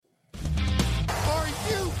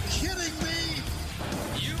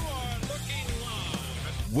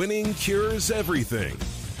Winning cures everything.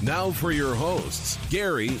 Now for your hosts,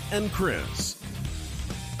 Gary and Chris.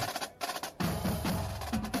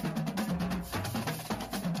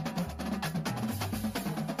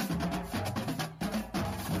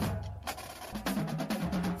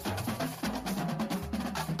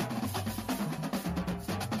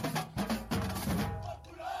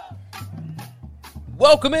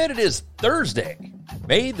 Welcome in. It is Thursday,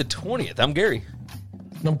 May the 20th. I'm Gary.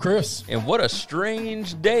 I'm Chris. And what a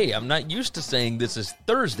strange day. I'm not used to saying this is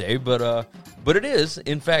Thursday, but it is,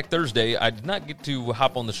 in fact, Thursday. I did not get to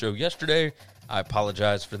hop on the show yesterday. I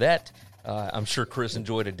apologize for that. I'm sure Chris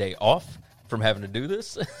enjoyed a day off from having to do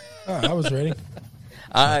this. I was ready.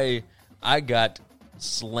 I got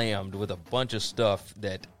slammed with a bunch of stuff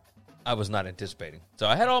that I was not anticipating. So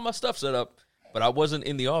I had all my stuff set up, but I wasn't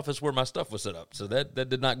in the office where my stuff was set up. So that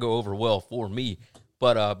did not go over well for me.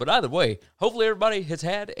 But either way, hopefully everybody has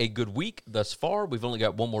had a good week thus far. We've only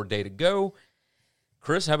got one more day to go.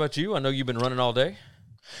 Chris, how about you? I know you've been running all day.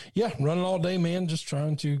 Yeah, running all day, man. Just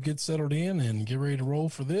trying to get settled in and get ready to roll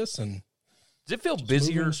for this. And does it feel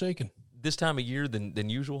busier shaking this time of year than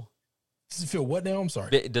usual? Does it feel what now? I'm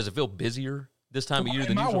sorry. Does it feel busier this time of year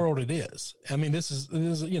than usual? In my world, it is. I mean, this is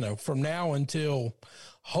from now until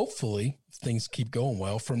hopefully things keep going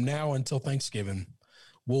well. From now until Thanksgiving,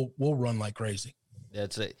 we'll run like crazy.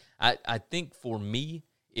 That's it. I think for me,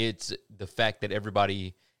 it's the fact that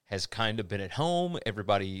everybody has kind of been at home.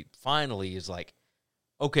 Everybody finally is like,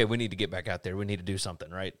 okay, we need to get back out there. We need to do something,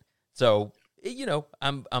 right? So,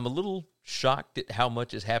 I'm a little shocked at how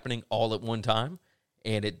much is happening all at one time,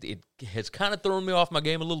 and it has kind of thrown me off my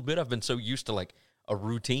game a little bit. I've been so used to like a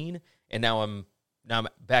routine, and now I'm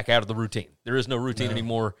back out of the routine. There is no routine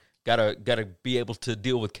anymore. Gotta be able to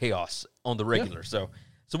deal with chaos on the regular. Yeah.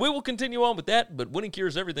 So we will continue on with that, but Winning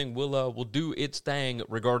Cures Everything will do its thing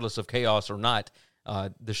regardless of chaos or not.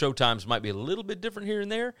 The show times might be a little bit different here and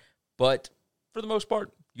there, but for the most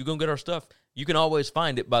part, you're going to get our stuff. You can always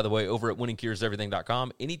find it, by the way, over at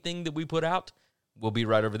winningcureseverything.com. Anything that we put out will be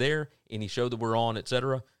right over there. Any show that we're on,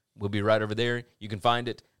 etc., will be right over there. You can find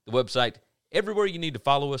it, the website, everywhere you need to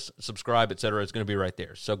follow us, subscribe, etc., it's going to be right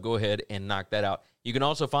there. So go ahead and knock that out. You can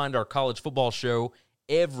also find our college football show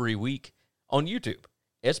every week on YouTube.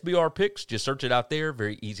 SBR Picks, just search it out there.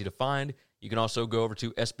 Very easy to find. You can also go over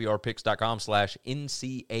to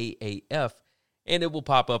sbrpicks.com/NCAAF, and it will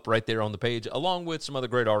pop up right there on the page, along with some other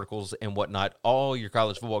great articles and whatnot. All your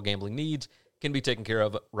college football gambling needs can be taken care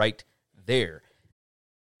of right there.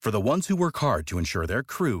 For the ones who work hard to ensure their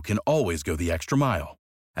crew can always go the extra mile,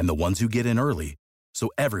 and the ones who get in early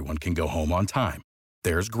so everyone can go home on time,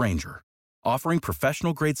 there's Grainger, offering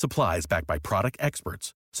professional-grade supplies backed by product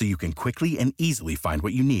experts, so you can quickly and easily find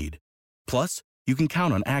what you need. Plus, you can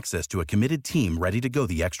count on access to a committed team ready to go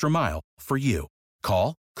the extra mile for you.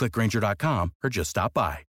 Call, click Grainger.com, or just stop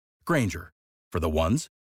by. Grainger, for the ones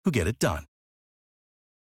who get it done.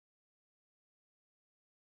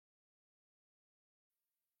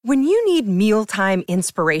 When you need mealtime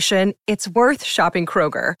inspiration, it's worth shopping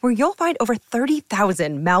Kroger, where you'll find over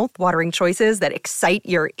 30,000 mouth-watering choices that excite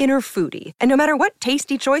your inner foodie. And no matter what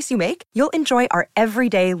tasty choice you make, you'll enjoy our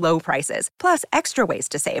everyday low prices, plus extra ways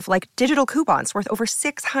to save, like digital coupons worth over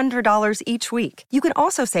 $600 each week. You can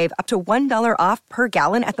also save up to $1 off per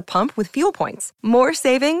gallon at the pump with fuel points. More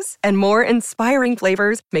savings and more inspiring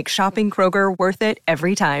flavors make shopping Kroger worth it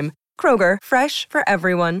every time. Kroger, fresh for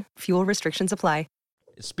everyone. Fuel restrictions apply.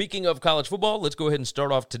 Speaking of college football, let's go ahead and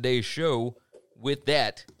start off today's show with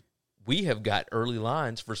that. We have got early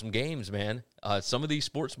lines for some games, man. Some of these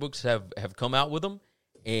sports books have come out with them,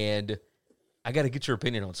 and I got to get your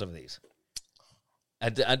opinion on some of these. I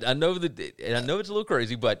know that, and I know it's a little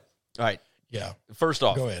crazy, but all right. Yeah. First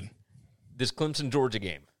off, go ahead. This Clemson-Georgia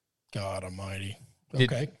game. God almighty.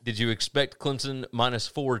 Okay. Did you expect Clemson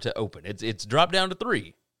 -4 to open? It's dropped down to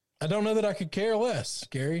 3. I don't know that I could care less,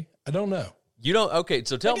 Gary. I don't know. You don't? Okay,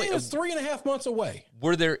 so tell me. It's 3.5 months away.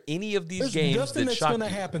 Were there any of these games that shocked you? There's nothing that's going to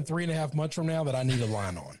happen 3.5 months from now that I need a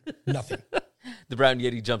line on. Nothing. The Brown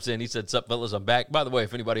Yeti jumps in. He said, "Sup, fellas, I'm back." By the way,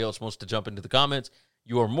 if anybody else wants to jump into the comments,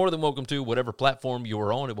 you are more than welcome to. Whatever platform you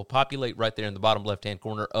are on, it will populate right there in the bottom left-hand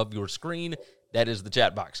corner of your screen. That is the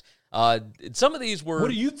chat box. Some of these were... What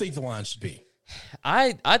do you think the line should be?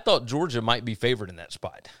 I thought Georgia might be favored in that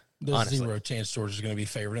spot. There's zero chance Georgia's going to be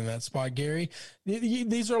favored in that spot, Gary.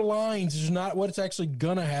 These are lines. It's not what's actually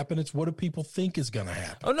going to happen. It's what do people think is going to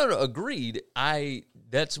happen. Oh, no, agreed.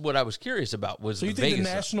 That's what I was curious about was so you the think Vegas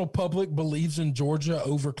the national public believes in Georgia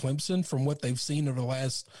over Clemson from what they've seen over the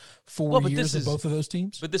last 4 years of both of those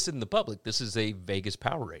teams? But this isn't the public. This is a Vegas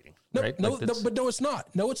power rating, no, right? No, it's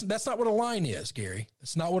not. No, that's not what a line is, Gary.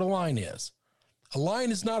 It's not what a line is. A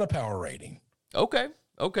line is not a power rating. Okay.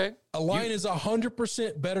 A line is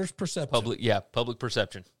 100% bettor's perception. Public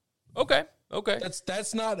perception. Okay.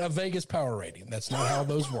 That's not a Vegas power rating. That's not how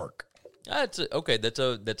those work. That's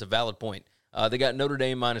a valid point. They got Notre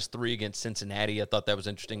Dame -3 against Cincinnati. I thought that was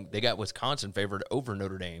interesting. They got Wisconsin favored over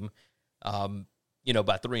Notre Dame, by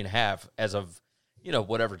 3.5 as of,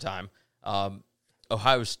 whatever time.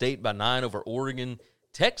 Ohio State by 9 over Oregon.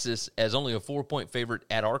 Texas as only a 4-point favorite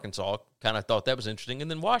at Arkansas. Kind of thought that was interesting.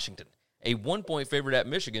 And then Washington, a 1-point favorite at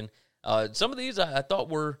Michigan. Some of these I thought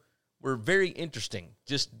were very interesting,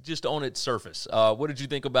 just on its surface. What did you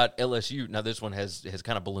think about LSU? Now, this one has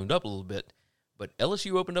kind of ballooned up a little bit, but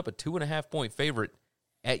LSU opened up a 2.5-point favorite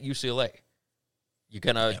at UCLA. You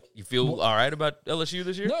feel all right about LSU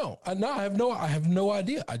this year? No, I have no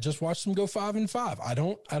idea. I just watched them go 5-5.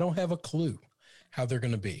 I don't have a clue how they're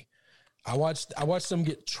going to be. I watched them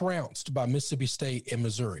get trounced by Mississippi State and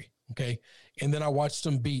Missouri. Okay, and then I watched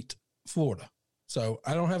them beat Florida. So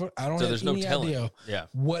I don't have any idea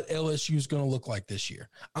what LSU is going to look like this year.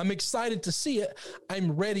 I'm excited to see it.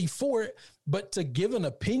 I'm ready for it, but to give an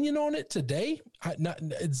opinion on it today,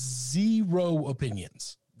 it's zero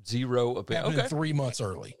opinions. Okay. 3 months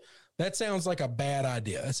early. That sounds like a bad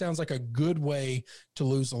idea. That sounds like a good way to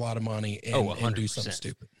lose a lot of money and do something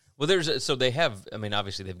stupid. Well,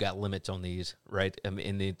 obviously they've got limits on these, right?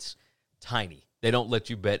 And it's tiny. They don't let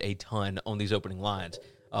you bet a ton on these opening lines.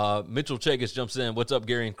 Mitchell Chagas jumps in. What's up,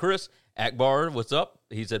 Gary and Chris? Akbar, what's up?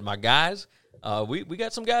 He said, my guys. We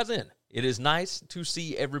got some guys in. It is nice to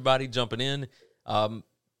see everybody jumping in.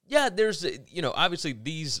 There's, obviously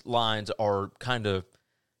these lines are kind of,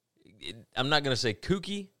 I'm not going to say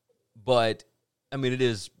kooky, but, it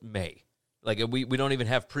is May. Like, we don't even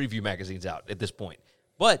have preview magazines out at this point.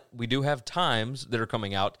 But we do have times that are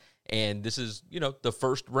coming out, and this is, the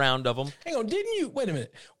first round of them. Hang on, wait a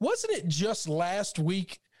minute. Wasn't it just last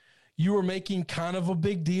week you were making kind of a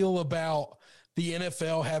big deal about the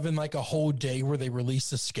NFL having like a whole day where they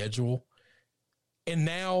release a schedule? And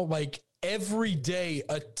now, like, every day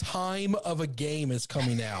a time of a game is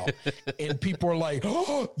coming out, and people are like,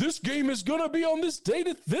 oh, this game is going to be on this date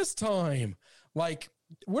at this time. Like,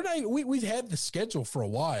 we've had the schedule for a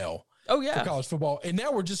while. Oh, yeah. For college football. And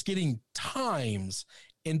now we're just getting times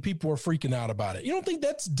and people are freaking out about it. You don't think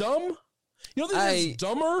that's dumb? You don't think that's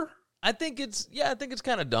dumber? I think it's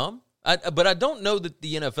kind of dumb. But I don't know that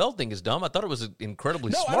the NFL thing is dumb. I thought it was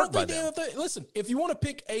incredibly smart by them. Listen, if you want to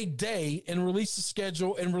pick a day and release the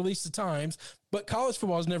schedule and release the times, but college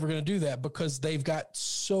football is never going to do that because they've got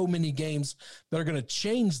so many games that are going to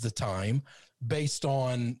change the time based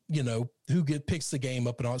on, who picks the game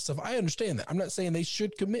up and all that stuff. I understand that. I'm not saying they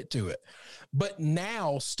should commit to it. But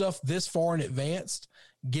now stuff this far in advance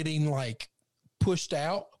getting like pushed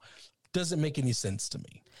out doesn't make any sense to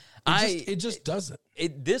me. It just doesn't.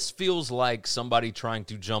 This feels like somebody trying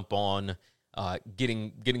to jump on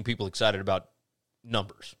getting people excited about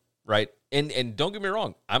numbers, right? And don't get me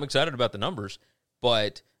wrong, I'm excited about the numbers,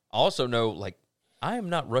 but I also know, like, I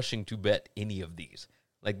am not rushing to bet any of these.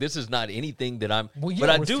 Like, this is not anything that I'm –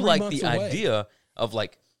 but I do like the idea of,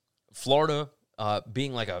 like, Florida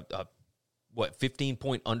being like a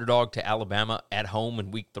 15-point underdog to Alabama at home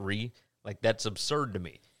in week 3. Like, that's absurd to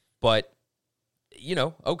me. But,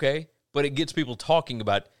 okay. But it gets people talking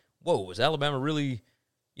about, whoa, was Alabama really,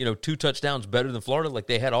 2 touchdowns better than Florida? Like,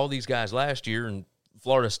 they had all these guys last year, and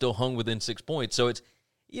Florida still hung within 6 points. So it's,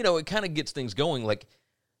 it kind of gets things going. Like,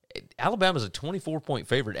 Alabama's a 24-point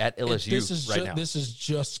favorite at LSU now. This is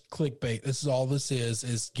just clickbait. This is all this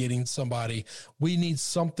is getting somebody. We need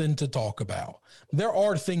something to talk about. There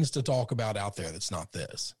are things to talk about out there that's not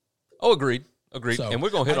this. Oh, agreed. So, and we're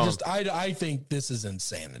going to hit on I think this is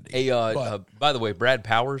insanity. By the way, Brad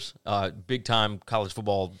Powers, big-time college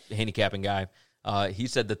football handicapping guy, he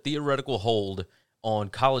said the theoretical hold on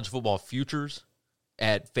college football futures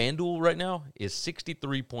at FanDuel right now is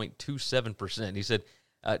 63.27%. He said,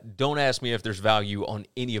 don't ask me if there's value on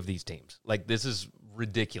any of these teams. Like, this is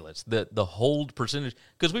ridiculous. The hold percentage,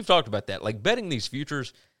 because we've talked about that. Like, betting these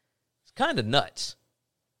futures is kind of nuts.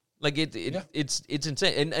 Like, it's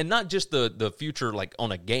insane. And not just the future, like,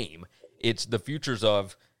 on a game. It's the futures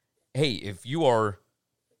of, hey, if you are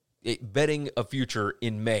betting a future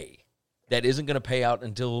in May that isn't going to pay out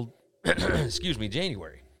until,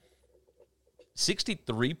 January.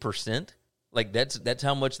 63%? Like, that's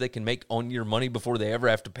how much they can make on your money before they ever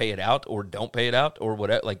have to pay it out or don't pay it out or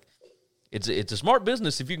whatever. Like, it's a smart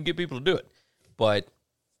business if you can get people to do it. But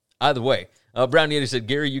either way, Brown Yeti said,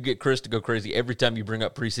 Gary, you get Chris to go crazy every time you bring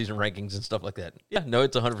up preseason rankings and stuff like that. Yeah, no,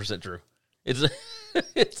 it's 100% true.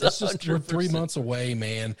 It's just we're 3 months away,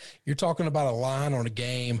 man. You're talking about a line on a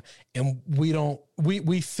game, and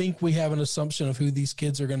we think we have an assumption of who these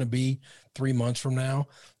kids are going to be 3 months from now,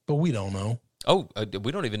 but we don't know. Oh,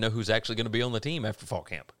 we don't even know who's actually going to be on the team after fall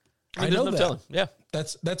camp. I know that. Telling. Yeah,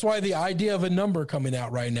 that's why the idea of a number coming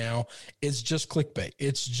out right now is just clickbait.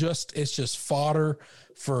 It's just fodder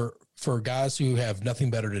for guys who have nothing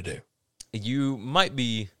better to do. You might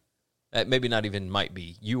be, maybe not even might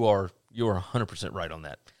be. You are 100% right on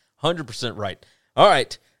that. 100% right. All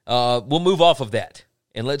right, we'll move off of that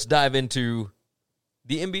and let's dive into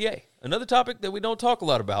the NBA. Another topic that we don't talk a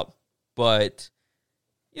lot about, but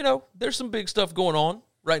there's some big stuff going on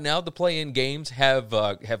right now. The play-in games have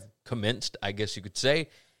commenced, I guess you could say,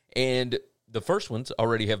 and the first ones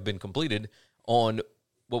already have been completed on,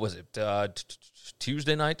 what was it,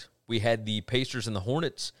 Tuesday night? We had the Pacers and the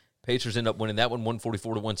Hornets. Pacers end up winning that one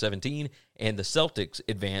 144-117, and the Celtics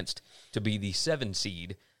advanced to be the 7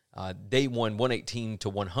 seed. They won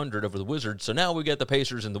 118-100 over the Wizards. So now we got the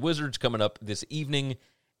Pacers and the Wizards coming up this evening,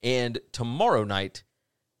 and tomorrow night,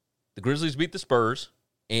 the Grizzlies beat the Spurs,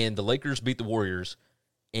 and the Lakers beat the Warriors,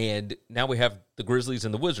 and now we have the Grizzlies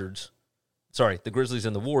and the Wizards. Sorry, the Grizzlies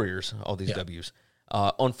and the Warriors, all these W's,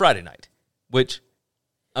 on Friday night, which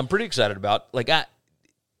I'm pretty excited about.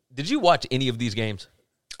 Did you watch any of these games?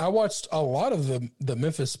 I watched a lot of the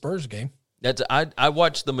Memphis Spurs game. I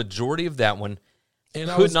watched the majority of that one. And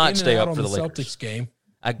could I was not stay up for the Celtics Lakers game.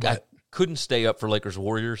 I couldn't stay up for Lakers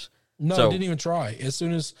Warriors. No, I didn't even try. As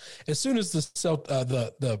soon as I'm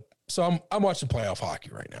watching playoff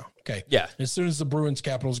hockey right now. Okay. Yeah. As soon as the Bruins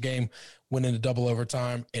Capitals game went into double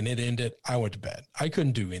overtime and it ended, I went to bed. I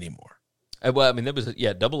couldn't do anymore. Well, I mean, that was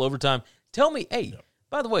double overtime. Tell me,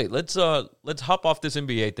 by the way, let's hop off this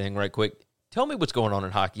NBA thing right quick. Tell me what's going on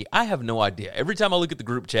in hockey. I have no idea. Every time I look at the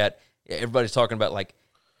group chat, everybody's talking about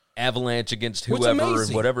Avalanche against whoever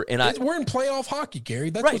and whatever. And we're in playoff hockey, Gary.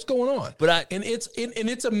 That's right. What's going on. But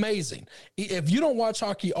it's amazing. If you don't watch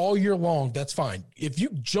hockey all year long, that's fine. If you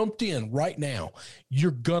jumped in right now,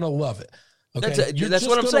 you're gonna love it. Okay, that's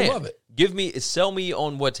what I'm saying. Love it. Sell me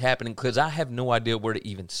on what's happening, because I have no idea where to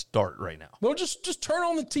even start right now. No, just turn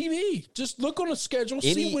on the TV. Just look on the schedule,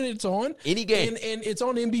 see when it's on. Any game. And it's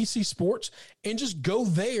on NBC Sports, and just go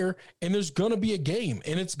there, and there's going to be a game,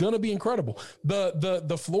 and it's going to be incredible.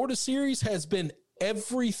 The Florida series has been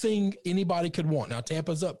everything anybody could want. Now,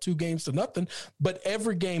 Tampa's up 2-0, but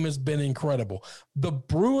every game has been incredible. The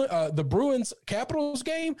Bruins Capitals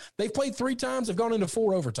game, they've played 3 times. They've gone into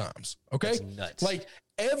 4 overtimes. Okay? That's nuts.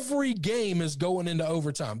 Every game is going into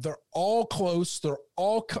overtime. They're all close. They're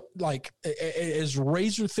all as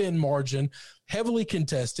razor thin margin, heavily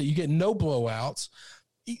contested. You get no blowouts.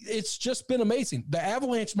 It's just been amazing. The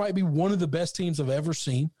Avalanche might be one of the best teams I've ever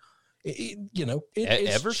seen.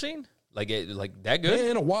 Ever seen? Like that good?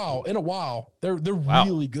 Yeah, in a while. They're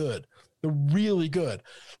really good. They're really good.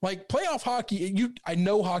 Playoff hockey, I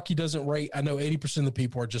know hockey doesn't rate. I know 80% of the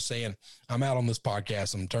people are just saying, I'm out on this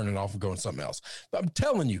podcast, I'm turning it off and going something else. But I'm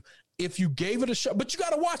telling you, if you gave it a shot, but you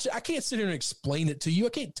got to watch it. I can't sit here and explain it to you. I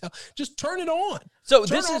can't tell. Just turn it on. So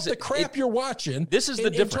turn off the crap you're watching. This is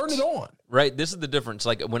the difference. And turn it on. Right? This is the difference.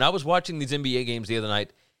 When I was watching these NBA games the other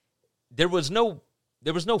night, there was no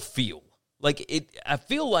feel. I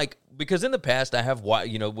feel like, because in the past I have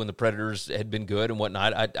watched, when the Predators had been good and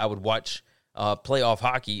whatnot, I would watch playoff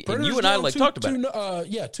hockey, Predators, and you and I talked about it. 2-0.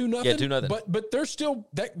 Yeah, 2-0. But they're still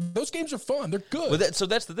those games are fun. They're good. Well, so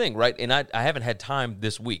that's the thing, right? And I haven't had time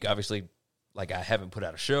this week. Obviously, I haven't put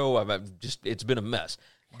out a show. It's been a mess.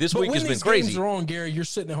 This week has been crazy. When these games are on, Gary, you're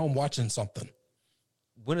sitting at home watching something.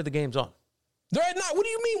 When are the games on? They're at night. What do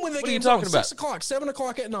you mean when the game's on? 6 o'clock, 7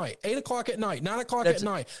 o'clock at night, 8 o'clock at night, 9 o'clock at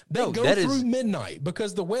night. They go through midnight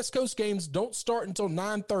because the West Coast games don't start until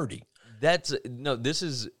 9:30. This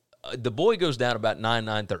is the boy goes down about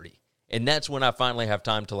 9:30, and that's when I finally have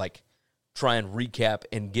time to try and recap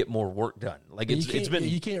and get more work done.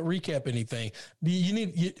 You can't recap anything.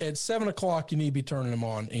 At 7 o'clock you need to be turning them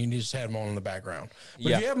on, and you need to just have them on in the background.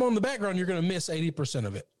 But if you have them on in the background, you're going to miss 80%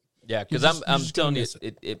 of it. Yeah, because I'm telling you,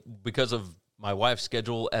 it because of my wife's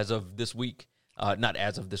schedule as of this week, not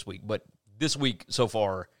as of this week, but this week so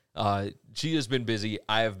far, she has been busy.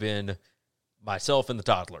 I have been myself and the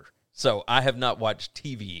toddler. So I have not watched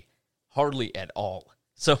TV hardly at all.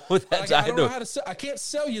 So that's I don't know how to sell. I can't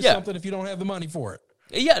sell you something if you don't have the money for it.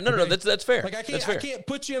 Yeah, no, that's fair. I can't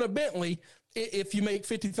put you in a Bentley if you make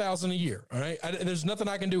 $50,000 a year. All right, there's nothing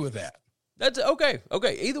I can do with that. That's okay.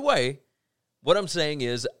 Either way, what I'm saying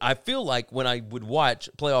is, I feel like when I would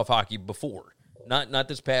watch playoff hockey before, not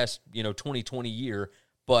this past 2020 year,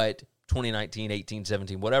 but 2019, 18,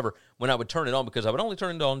 17, whatever, when I would turn it on, because I would only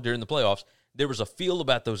turn it on during the playoffs, there was a feel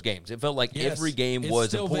about those games. It felt like every game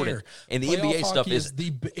was important. There. And the playoff NBA stuff is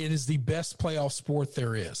it is the best playoff sport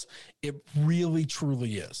there is. It really,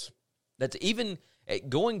 truly is. That's even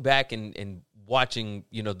going back and watching,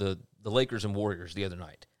 the Lakers and Warriors the other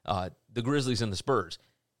night, the Grizzlies and the Spurs.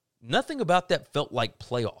 Nothing about that felt like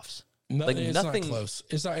playoffs. It's nothing not close.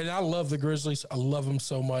 It's not, and I love the Grizzlies. I love them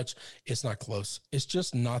so much. It's not close. It's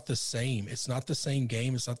just not the same. It's not the same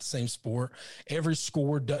game. It's not the same sport. Every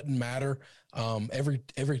score doesn't matter.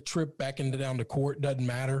 Every trip back and down the court doesn't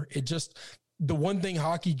matter. It just, the one thing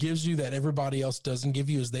hockey gives you that everybody else doesn't give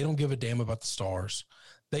you is they don't give a damn about the stars.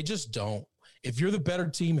 They just don't. If you're the better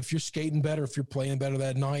team, if you're skating better, if you're playing better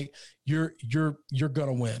that night, you're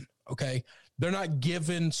gonna win. Okay, they're not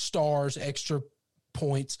giving stars extra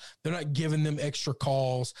points. They're not giving them extra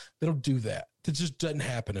calls. They don't do that. It just doesn't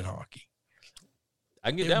happen in hockey.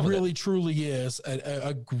 I can get down with it. It really, truly is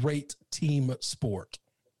a great team sport.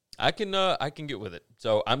 I can get with it.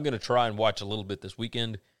 So I'm going to try and watch a little bit this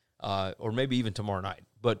weekend, or maybe even tomorrow night.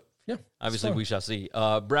 But yeah, obviously we shall see.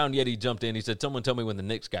 Brown Yeti jumped in. He said, "Someone tell me when the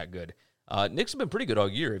Knicks got good." Knicks have been pretty good all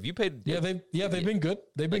year. Have you paid? Yeah, they've been good.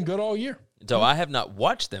 They've been good all year. So I have not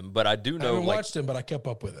watched them, but I do know. I haven't watched them, but I kept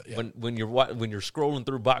up with it. Yeah. When you're scrolling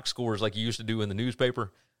through box scores like you used to do in the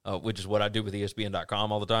newspaper, which is what I do with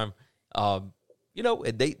ESPN.com all the time.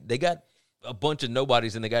 They got a bunch of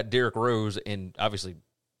nobodies, and they got Derrick Rose, and obviously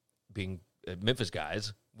being Memphis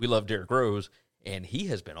guys, we love Derrick Rose, and he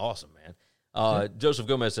has been awesome, man. Joseph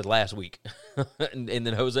Gomez said last week, and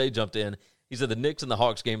then Jose jumped in. He said the Knicks and the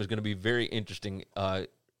Hawks game is going to be very interesting.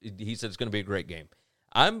 He said it's going to be a great game.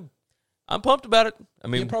 I'm pumped about it. I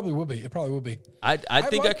mean, it probably will be. I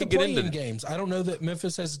think I could get into games. I don't know that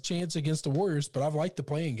Memphis has a chance against the Warriors, but I've liked the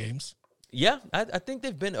playing games. Yeah, I think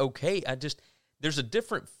they've been okay. There's a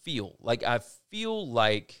different feel. Like, I feel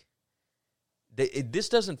like this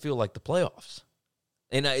doesn't feel like the playoffs.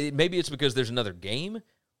 And maybe it's because there's another game,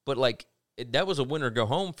 but like, that was a win or go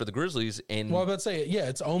home for the Grizzlies. And well, I was about to say, yeah,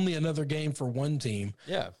 it's only another game for one team.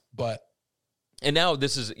 Yeah. And now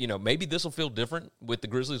this is, maybe this will feel different with the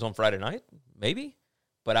Grizzlies on Friday night, maybe,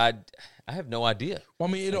 but I have no idea. Well,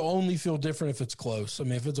 I mean, it'll only feel different if it's close. I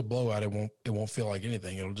mean, if it's a blowout, it won't feel like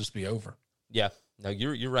anything. It'll just be over. Yeah, no,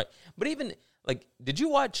 you're right. But even like, did you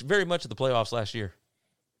watch very much of the playoffs last year?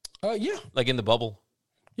 Yeah. Like in the bubble?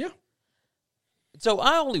 Yeah. So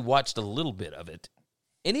I only watched a little bit of it.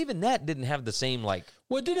 And even that didn't have the same, like...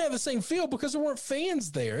 Well, it didn't have the same feel because there weren't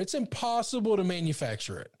fans there. It's impossible to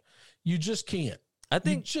manufacture it. You just can't.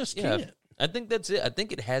 Can't. I think that's it. I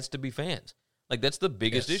think it has to be fans. Like, that's the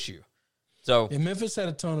biggest issue. So, and Memphis had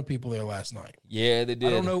a ton of people there last night. Yeah, they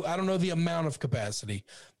did. I don't know the amount of capacity,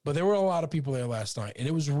 but there were a lot of people there last night, and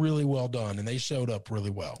it was really well done, and they showed up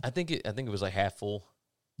really well. I think it was like half full.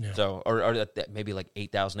 Yeah. So, or maybe like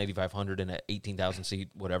 8,000, 8,500 in an 18,000 seat,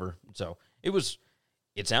 whatever. So,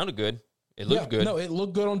 it sounded good. It looked good. No, it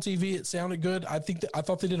looked good on TV. It sounded good. I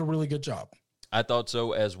thought they did a really good job. I thought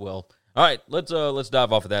so as well. All right, let's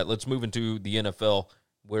dive off of that. Let's move into the NFL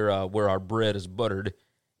where our bread is buttered,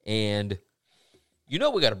 and we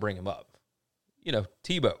got to bring him up.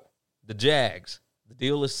 Tebow, the Jags. The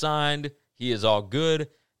deal is signed. He is all good.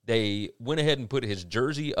 They went ahead and put his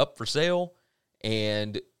jersey up for sale,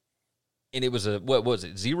 and it was what was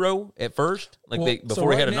it, 0 at first?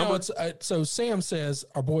 Before he had a number? So Sam says,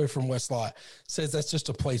 our boy from West Lot, says that's just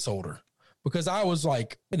a placeholder. Because I was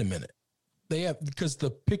like, wait a minute. Because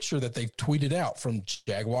the picture that they've tweeted out from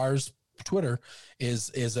Jaguars Twitter is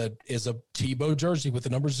a Tebow jersey with the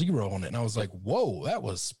number 0 on it. And I was like, whoa,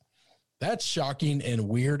 that's shocking and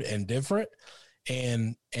weird and different.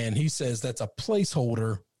 And he says that's a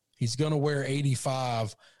placeholder. He's going to wear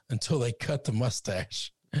 85 until they cut the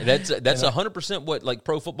mustache. And that's 100% what like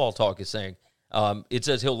Pro Football Talk is saying. It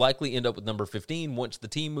says he'll likely end up with number 15 once the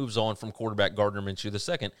team moves on from quarterback Gardner Minshew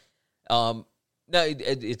II. Now,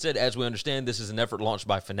 it said, as we understand, this is an effort launched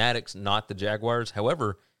by Fanatics, not the Jaguars.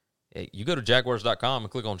 However, you go to Jaguars.com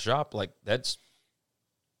and click on shop, like, that's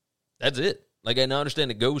it. Like, I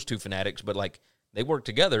understand it goes to Fanatics, but, like, they work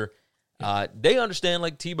together. They understand,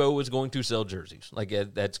 like, Tebow is going to sell jerseys. Like,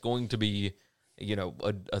 that's going to be,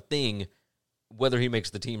 a thing, whether he makes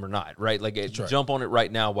the team or not, right? Like, jump on it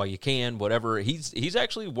right now while you can, whatever. He's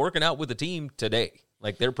actually working out with the team today.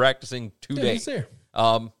 Like, they're practicing today. Yeah, he's there.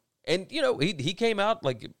 And, he came out,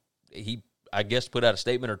 like, he, I guess, put out a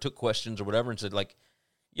statement or took questions or whatever and said, like,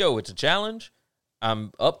 yo, it's a challenge.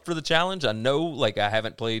 I'm up for the challenge. I know, like, I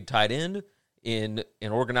haven't played tight end in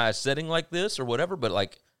an organized setting like this or whatever, but,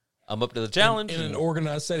 like, I'm up to the challenge. In an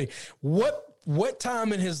organized setting. What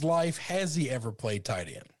time in his life has he ever played tight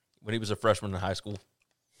end? when he was a freshman in high school.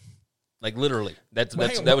 Like literally, that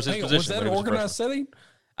was his position. Was that an organized setting?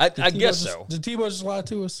 I guess so. Did Tebow just lie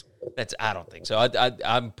to us? I don't think so.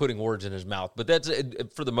 I'm putting words in his mouth, but that's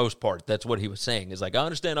for the most part. That's what he was saying. Is like, I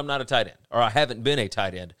understand I'm not a tight end, or I haven't been a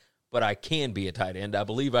tight end, but I can be a tight end. I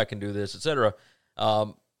believe I can do this, etc.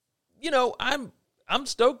 I'm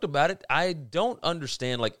stoked about it. I don't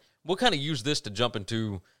understand. Like, we'll kind of use this to jump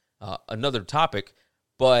into another topic,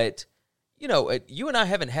 but you and I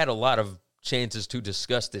haven't had a lot of chances to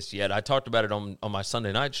discuss this yet. I talked about it on my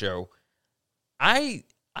Sunday night show. I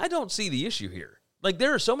don't see the issue here. Like,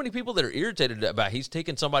 there are so many people that are irritated about he's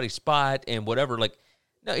taking somebody's spot and whatever. Like,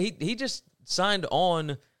 no, he just signed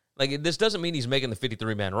on. Like, this doesn't mean he's making the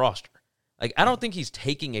 53-man roster. Like, I don't think he's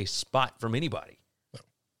taking a spot from anybody.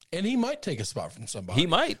 And he might take a spot from somebody. He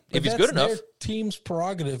might, but if he's good enough. Their team's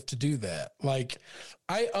prerogative to do that. Like,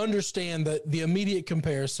 I understand that the immediate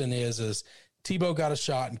comparison is Tebow got a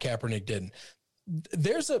shot and Kaepernick didn't.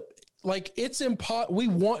 We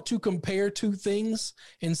want to compare two things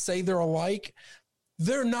and say they're alike.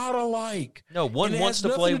 They're not alike. No, one wants to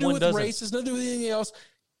play, one doesn't. Race, it's nothing to do with anything else.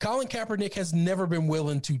 Colin Kaepernick has never been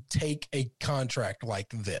willing to take a contract like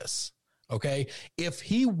this. Okay, if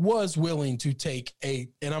he was willing to take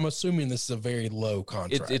and I'm assuming this is a very low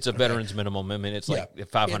contract. It's a veteran's minimum. I mean, it's like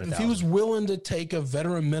 $500,000. If he was willing to take a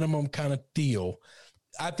veteran minimum kind of deal,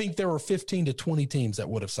 I think there were 15 to 20 teams that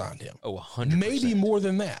would have signed him. Oh, 100%. Maybe more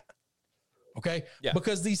than that. Okay, yeah.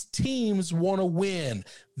 Because these teams want to win.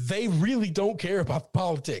 They really don't care about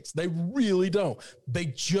politics. They really don't. They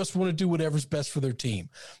just want to do whatever's best for their team.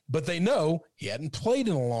 But they know he hadn't played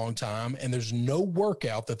in a long time, and there's no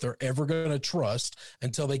workout that they're ever going to trust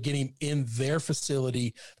until they get him in their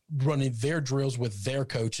facility, running their drills with their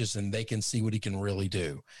coaches, and they can see what he can really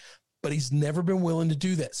do. But he's never been willing to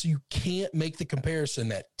do that. So you can't make the comparison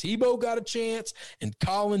that Tebow got a chance and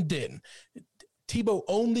Colin didn't. Tebow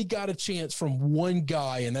only got a chance from one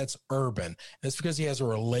guy, and that's Urban. That's because he has a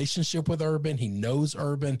relationship with Urban. He knows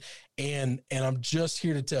Urban. And I'm just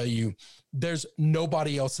here to tell you, there's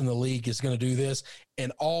nobody else in the league is going to do this.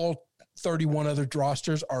 And all 31 other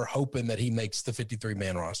rosters are hoping that he makes the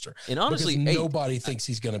 53-man roster. And honestly, nobody thinks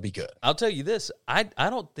he's going to be good. I'll tell you this. I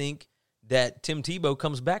don't think that Tim Tebow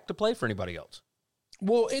comes back to play for anybody else.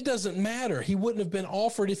 Well, it doesn't matter. He wouldn't have been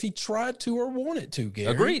offered if he tried to or wanted to,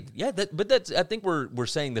 Gary. Agreed. Yeah, but that's. I think we're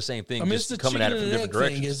saying the same thing, just coming at it from different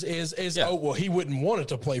directions. Oh, well, he wouldn't want it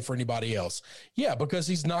to play for anybody else. Yeah, because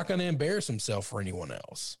he's not going to embarrass himself for anyone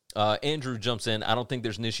else. Andrew jumps in. I don't think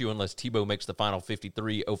there's an issue unless Tebow makes the final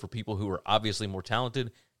 53 over people who are obviously more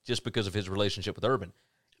talented just because of his relationship with Urban.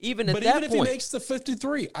 Even if he makes the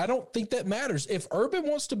 53, I don't think that matters. If Urban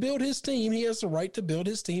wants to build his team, he has the right to build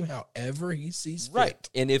his team however he sees fit. Right.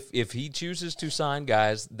 And if he chooses to sign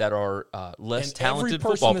guys that are less talented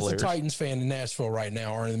football players. Every person that's a Titans fan in Nashville right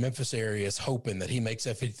now or in the Memphis area is hoping that he makes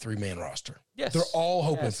that 53-man roster. Yes. They're all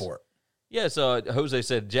hoping for it. Yes, Jose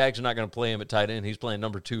said Jags are not going to play him at tight end. He's playing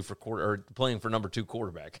number 2 playing for number 2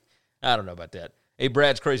 quarterback. I don't know about that. Hey,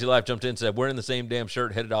 Brad's Crazy Life jumped in and said, wearing the same damn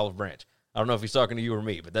shirt, headed Olive Branch. I don't know if he's talking to you or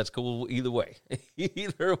me, but that's cool either way.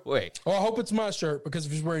 Either way. Well, I hope it's my shirt, because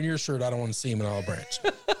if he's wearing your shirt, I don't want to see him in Olive Branch.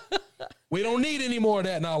 We don't need any more of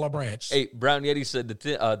that in Olive Branch. Hey, Brown Yeti said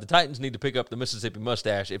the Titans need to pick up the Mississippi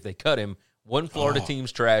mustache if they cut him. One Florida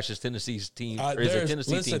team's trash is Tennessee's team. Or is it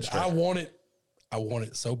Tennessee team's trash? I want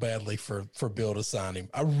it so badly for Bill to sign him.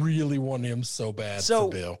 I really want him so bad for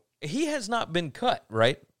Bill. He has not been cut,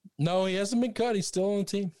 right? No, he hasn't been cut. He's still on the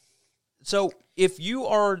team. So if you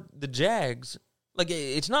are the Jags, like,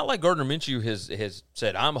 it's not like Gardner Minshew has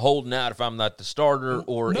said, I'm holding out if I'm not the starter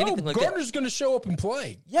or anything like that. Gardner's going to show up and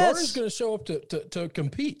play. Yes. Gardner's going to show up to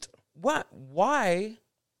compete. Why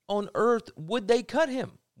on earth would they cut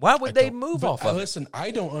him? Why would they move off of it? Listen,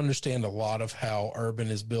 I don't understand a lot of how Urban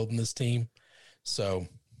is building this team. So,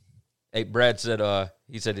 hey, Brad said,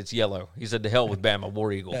 he said it's yellow. He said, to hell with Bama,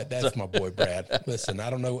 War Eagle. That's my boy, Brad. Listen, I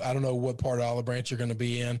don't know what part of Olive Branch you're going to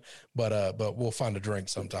be in, but we'll find a drink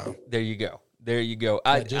sometime. There you go.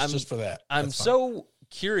 Just for that. I'm so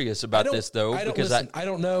curious about this, though, because I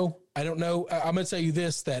don't know. I'm going to tell you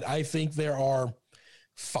this, that I think there are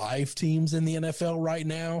 5 teams in the NFL right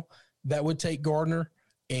now that would take Gardner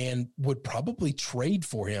and would probably trade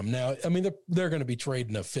for him. Now, I mean, they're going to be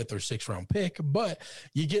trading a 5th or 6th round pick, but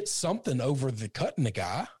you get something over the cutting the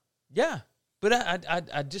guy. Yeah, but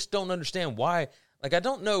I just don't understand why. Like, I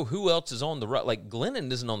don't know who else is on the roster. Like, Glennon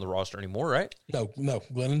isn't on the roster anymore, right? No,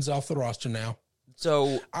 Glennon's off the roster now.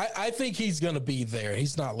 So I think he's going to be there.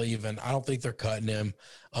 He's not leaving. I don't think they're cutting him.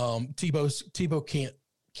 Tebow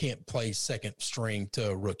can't play second string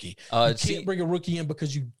to a rookie. You can't bring a rookie in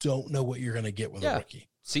because you don't know what you're going to get with a rookie.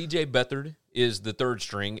 C.J. Beathard is the third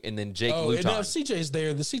string, and then Jake Luton. No, CJ's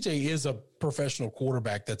there. The CJ is a professional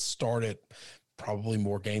quarterback that started probably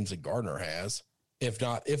more games than Gardner has, if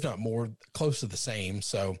not more, close to the same.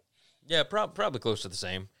 So, yeah, probably close to the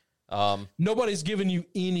same. Nobody's given you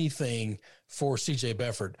anything for C.J.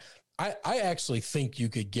 Beathard. I actually think you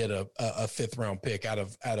could get a 5th round pick out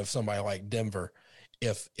of somebody like Denver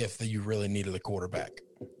if you really needed a quarterback.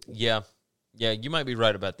 Yeah, you might be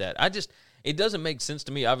right about that. It doesn't make sense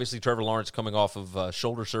to me. Obviously, Trevor Lawrence coming off of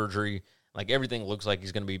shoulder surgery, like everything looks like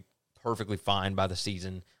he's going to be perfectly fine by the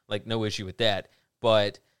season. Like no issue with that.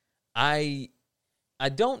 But I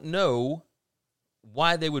don't know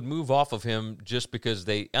why they would move off of him just because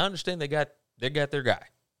I understand they got their guy.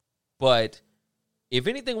 But if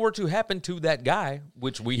anything were to happen to that guy,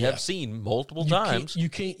 which we have seen multiple times, you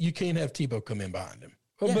can't have Tebow come in behind him.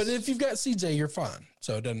 Yes. But if you've got CJ, you're fine.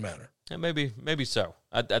 So it doesn't matter. Yeah, maybe so.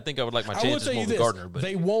 I think I would like my chances more with Gardner, but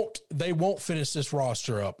they won't finish this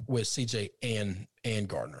roster up with CJ and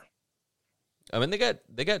Gardner. I mean, they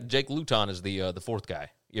got Jake Luton as the 4th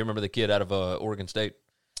guy. You remember the kid out of Oregon State?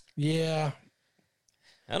 Yeah.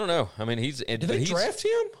 I don't know. I mean, Did they draft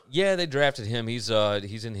him? Yeah, they drafted him. He's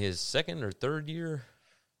in his 2nd or 3rd year.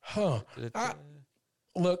 Huh.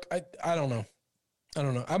 Look, I don't know.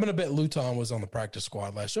 I'm going to bet Luton was on the practice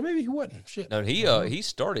squad last year. Maybe he wasn't. Shit. No, he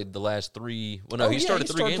started the last 3. Well, no, he started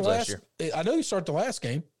 3 games last year. I know he started the last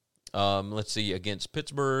game. Let's see, against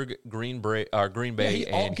Pittsburgh, Green Bay,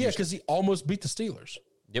 and because he almost beat the Steelers.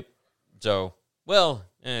 Yep. So, well,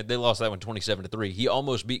 they lost that one 27-3. He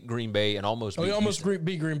almost beat Green Bay and almost beat Houston.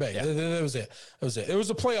 Beat Green Bay. Yeah. That was it. It was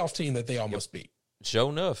a playoff team that they almost beat. Sure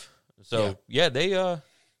enough. So, they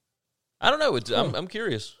I don't know. I'm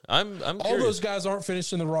curious. I'm curious. All those guys aren't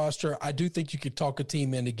finished in the roster. I do think you could talk a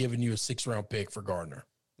team into giving you a 6th round pick for Gardner.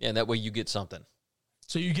 Yeah, and that way you get something.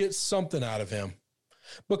 So you get something out of him.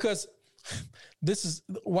 Because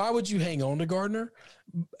why would you hang on to Gardner?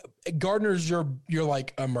 Gardner's your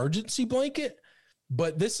like emergency blanket,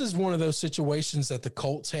 but this is one of those situations that the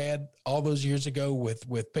Colts had all those years ago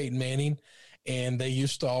with Peyton Manning, and they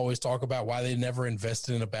used to always talk about why they never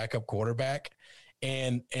invested in a backup quarterback.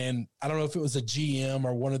 And I don't know if it was a GM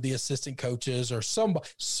or one of the assistant coaches or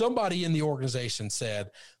somebody in the organization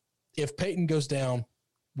said, if Peyton goes down,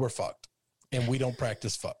 we're fucked, and we don't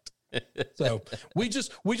practice fucked. So we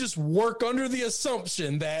just work under the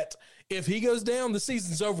assumption that if he goes down, the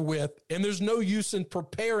season's over with, and there's no use in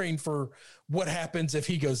preparing for what happens if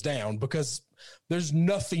he goes down because there's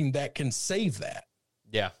nothing that can save that.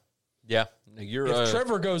 Yeah. If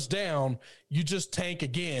Trevor goes down, you just tank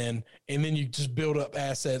again, and then you just build up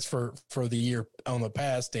assets for the year on the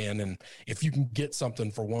past end. And if you can get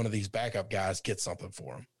something for one of these backup guys, get something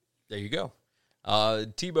for him. There you go.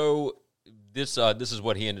 Tebow, this is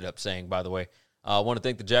what he ended up saying, by the way. I want to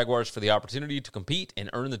thank the Jaguars for the opportunity to compete and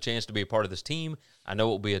earn the chance to be a part of this team. I know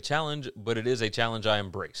it will be a challenge, but it is a challenge I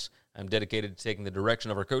embrace. I'm dedicated to taking the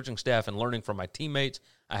direction of our coaching staff and learning from my teammates.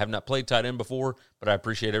 I have not played tight end before, but I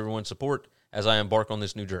appreciate everyone's support as I embark on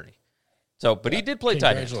this new journey. So, but he did play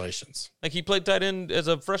tight end. Congratulations. Like he played tight end as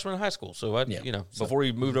a freshman in high school. So, before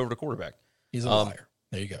he moved over to quarterback. He's a liar.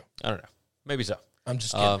 There you go. I don't know. Maybe so. I'm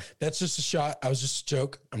just kidding. That's just a shot. I was just a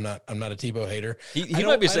joke. I'm not a Tebow hater. He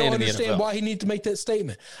might be saying in the NFL. I don't understand why he needs to make that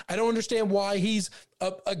statement. I don't understand why he's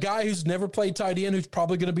a guy who's never played tight end, who's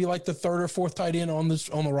probably going to be like the 3rd or 4th tight end on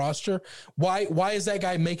the roster. Why is that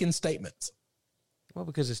guy making statements? Well,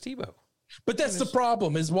 because it's Tebow. But that's the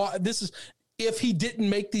problem. Is why this is. If he didn't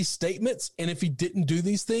make these statements and if he didn't do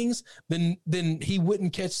these things, then he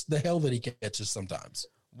wouldn't catch the hell that he catches sometimes.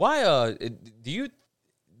 Why? Do you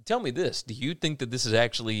tell me this? Do you think that this is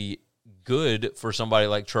actually good for somebody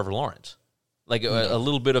like Trevor Lawrence? Like a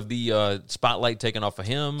little bit of the spotlight taken off of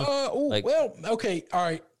him? Well, okay, all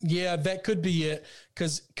right, yeah, that could be it.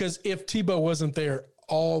 Because if Tebow wasn't there,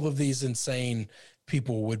 all of these insane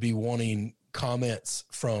people would be wanting comments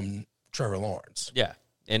from Trevor Lawrence. Yeah,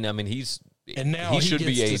 and I mean he should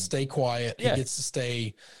gets to stay quiet. Yeah. He gets to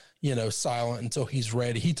stay, silent until he's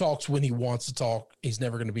ready. He talks when he wants to talk. He's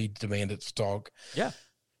never going to be demanded to talk. Yeah.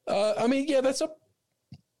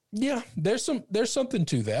 There's something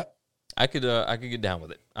to that. I could get down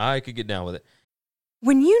with it.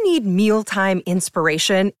 When you need mealtime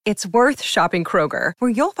inspiration, it's worth shopping Kroger, where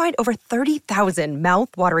you'll find over 30,000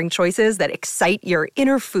 mouth-watering choices that excite your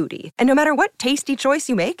inner foodie. And no matter what tasty choice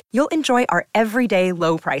you make, you'll enjoy our everyday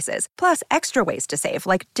low prices, plus extra ways to save,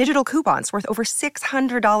 like digital coupons worth over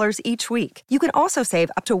 $600 each week. You can also save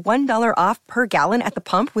up to $1 off per gallon at the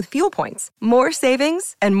pump with fuel points. More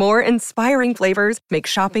savings and more inspiring flavors make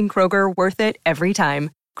shopping Kroger worth it every time.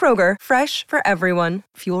 Kroger, fresh for everyone.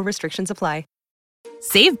 Fuel restrictions apply.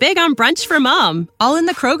 Save big on brunch for mom, all in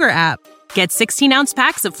the Kroger app. Get 16-ounce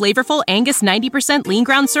packs of flavorful Angus 90% lean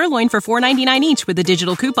ground sirloin for $4.99 each with a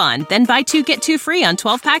digital coupon. Then buy 2, get 2 free on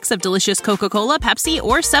 12 packs of delicious Coca-Cola, Pepsi,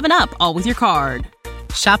 or 7-Up, all with your card.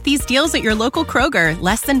 Shop these deals at your local Kroger,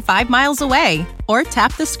 less than 5 miles away. Or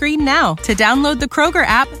tap the screen now to download the Kroger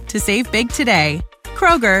app to save big today.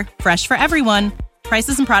 Kroger, fresh for everyone.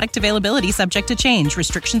 Prices and product availability subject to change.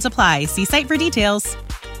 Restrictions apply. See site for details.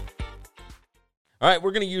 All right,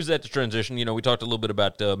 we're going to use that to transition. You know, we talked a little bit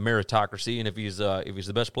about meritocracy, and if he's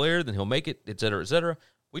the best player, then he'll make it, et cetera, et cetera.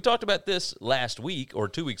 We talked about this last week or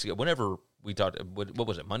 2 weeks ago, whenever we talked. What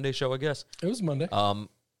was it, Monday show, I guess? It was Monday. God,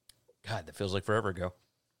 that feels like forever ago.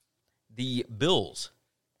 The Bills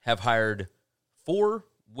have hired 4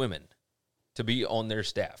 women to be on their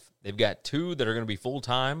staff. They've got 2 that are going to be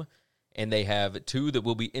full-time, and they have 2 that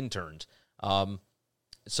will be interns.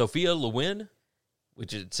 Sophia Lewin,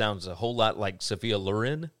 which it sounds a whole lot like Sophia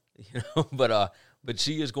Loren, you know, but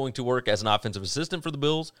she is going to work as an offensive assistant for the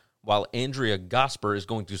Bills, while Andrea Gosper is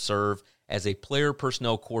going to serve as a player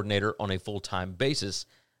personnel coordinator on a full-time basis.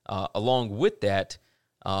 Along with that,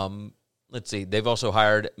 let's see, they've also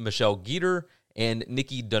hired Michelle Geeter and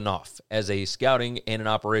Nikki Dunoff as a scouting and an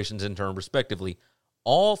operations intern, respectively.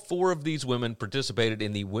 All 4 of these women participated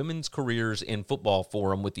in the Women's Careers in Football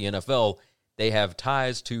Forum with the NFL. They have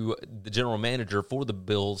ties to the general manager for the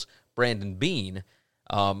Bills, Brandon Beane.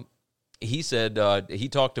 He said he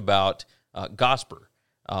talked about Gosper.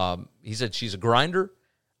 He said she's a grinder.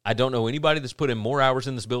 I don't know anybody that's put in more hours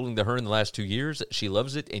in this building than her in the last 2 years. She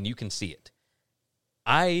loves it, and you can see it.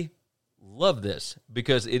 I love this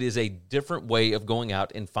because it is a different way of going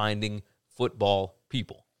out and finding football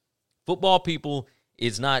people. Football people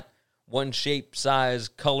is not one shape, size,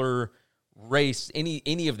 color, race,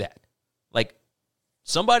 any of that. Like,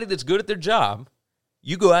 somebody that's good at their job,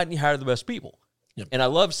 you go out and you hire the best people. Yep. And I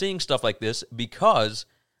love seeing stuff like this because,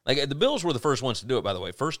 like, the Bills were the first ones to do it, by the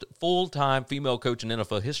way. First full-time female coach in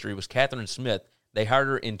NFL history was Catherine Smith. They hired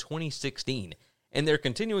her in 2016. And they're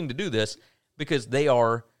continuing to do this because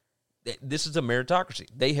this is a meritocracy.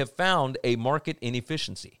 They have found a market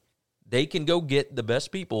inefficiency. They can go get the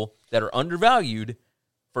best people that are undervalued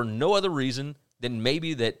for no other reason than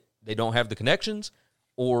maybe that they don't have the connections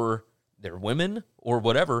or they're women or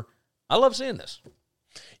whatever. I love seeing this.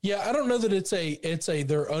 Yeah, I don't know that it's a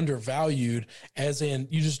they're undervalued, as in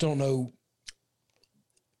you just don't know.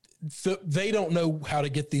 They don't know how to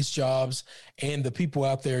get these jobs, and the people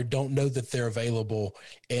out there don't know that they're available,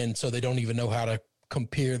 and so they don't even know how to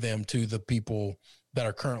compare them to the people that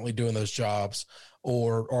are currently doing those jobs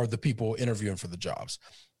or the people interviewing for the jobs.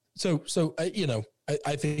 So you know,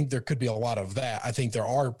 I think there could be a lot of that. I think there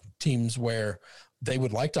are teams where they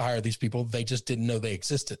would like to hire these people. They just didn't know they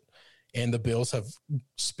existed. And the Bills have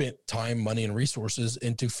spent time, money, and resources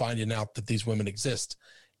into finding out that these women exist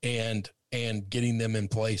and getting them in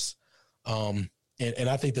place. And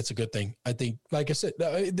I think that's a good thing. I think, like I said,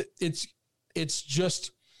 it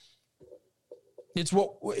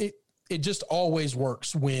just always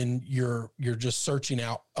works when you're just searching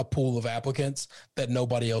out a pool of applicants that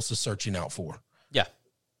nobody else is searching out for. Yeah.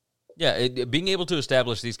 Yeah. Being able to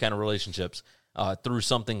establish these kind of relationships through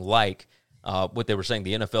something like what they were saying,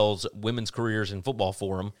 the NFL's Women's Careers in Football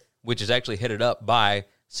Forum, which is actually headed up by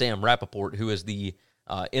Sam Rappaport, who is the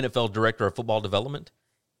NFL Director of Football Development.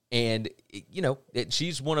 And, you know,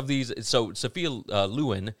 she's one of these. So Sophia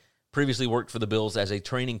Lewin previously worked for the Bills as a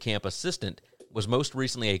training camp assistant, was most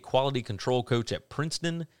recently a quality control coach at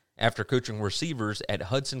Princeton after coaching receivers at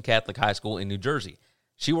Hudson Catholic High School in New Jersey.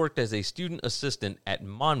 She worked as a student assistant at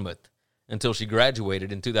Monmouth until she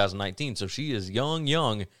graduated in 2019. So she is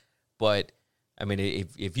young, but I mean,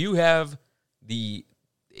 if you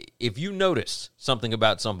notice something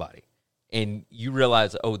about somebody and you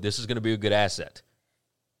realize, oh, this is going to be a good asset,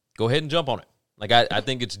 go ahead and jump on it. Like, I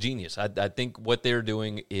think it's genius. I think what they're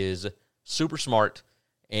doing is super smart,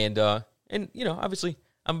 and you know, obviously,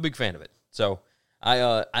 I'm a big fan of it. So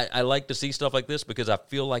I like to see stuff like this because I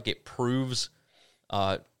feel like it proves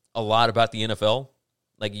a lot about the NFL.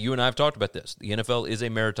 Like, you and I have talked about this. The NFL is a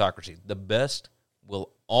meritocracy. The best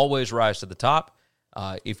will always rise to the top.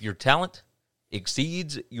 If your talent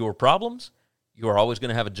exceeds your problems, you are always going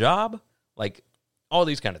to have a job. Like, all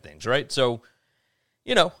these kind of things, right? So,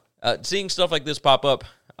 you know, seeing stuff like this pop up,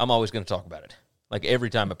 I'm always going to talk about it, like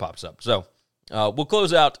every time it pops up. So we'll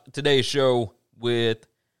close out today's show with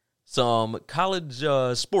some college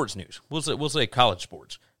sports news. We'll say college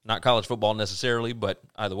sports, not college football necessarily, but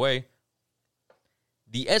either way.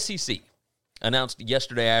 The SEC announced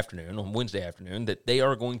yesterday afternoon, on Wednesday afternoon, that they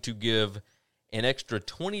are going to give an extra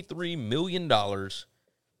 $23 million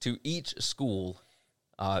to each school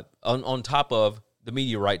on top of the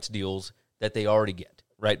media rights deals that they already get,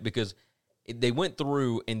 right? Because they went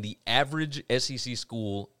through, and the average SEC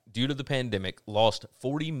school, due to the pandemic, lost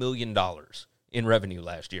 $40 million in revenue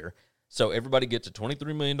last year. So everybody gets a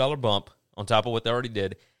 $23 million bump on top of what they already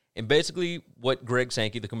did. And basically what Greg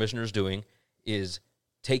Sankey, the commissioner, is doing is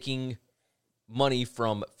taking money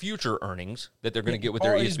from future earnings that they're going to get with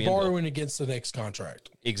their ESPN He's borrowing against the next contract.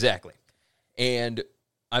 Exactly. And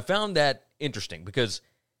I found that interesting because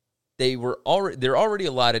they're already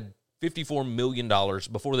allotted $54 million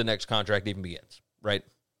before the next contract even begins, right?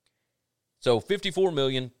 So $54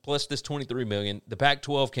 million plus this $23 million. The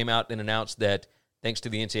Pac-12 came out and announced that thanks to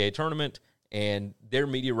the NCAA tournament and their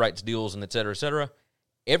media rights deals and et cetera,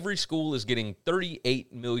 every school is getting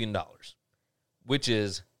 $38 million, which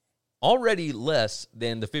is already less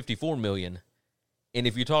than the $54 million. And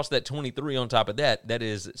if you toss that 23 on top of that, that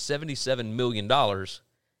is $77 million.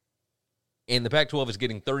 And the Pac-12 is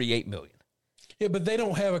getting $38 million. Yeah, but they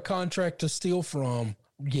don't have a contract to steal from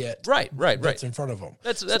yet. Right. That's in front of them.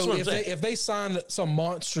 That's so what I'm saying. If they sign some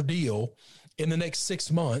monster deal in the next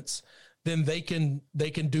 6 months, then they can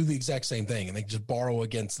do the exact same thing, and they can just borrow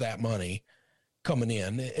against that money coming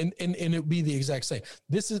in, and it would be the exact same.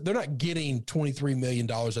 They're not getting $23 million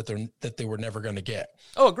that they were never going to get.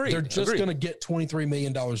 Oh, agreed. They're just going to get $23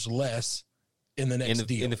 million less in the next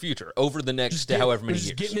deal. In the future, over the next however many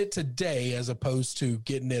years. Just getting it today as opposed to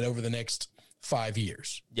getting it over the next 5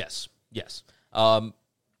 years. Yes.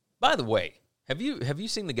 By the way, have you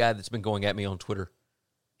seen the guy that's been going at me on Twitter?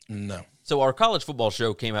 No. So our college football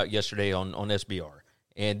show came out yesterday on SBR,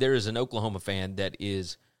 and there is an Oklahoma fan that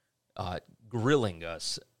is grilling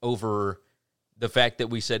us over the fact that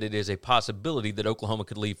we said it is a possibility that Oklahoma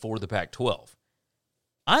could leave for the Pac-12.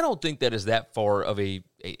 I don't think that is that far of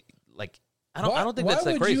I don't think that's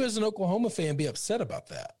that crazy. Why would you as an Oklahoma fan be upset about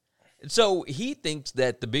that? So he thinks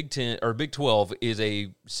that the Big 10 or Big 12 is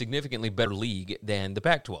a significantly better league than the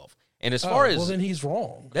Pac-12. And as far as then he's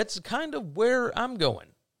wrong. That's kind of where I'm going.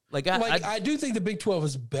 I do think the Big 12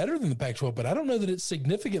 is better than the Pac-12, but I don't know that it's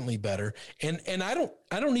significantly better. And I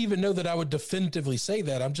don't even know that I would definitively say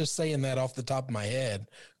that. I'm just saying that off the top of my head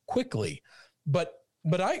quickly. But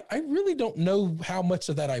I really don't know how much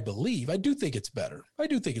of that I believe. I do think it's better.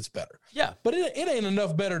 Yeah. But it ain't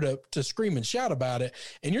enough better to scream and shout about it.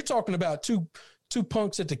 And you're talking about two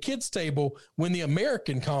punks at the kids' table when the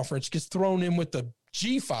American Conference gets thrown in with the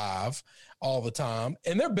G5 all the time,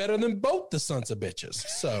 and they're better than both the sons of bitches.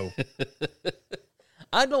 So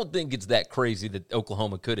I don't think it's that crazy that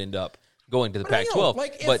Oklahoma could end up going to the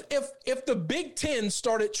Pac-12. If the Big 10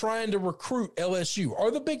 started trying to recruit LSU, or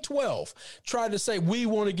the Big 12 tried to say, we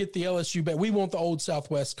want to get the LSU back, we want the old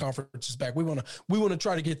Southwest conferences back, we want to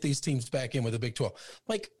try to get these teams back in with the Big 12.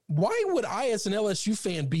 Why would I as an LSU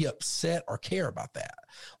fan be upset or care about that?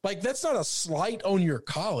 That's not a slight on your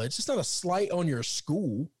college. It's not a slight on your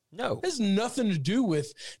school. No. It has nothing to do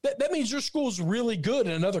with that. That means your school's really good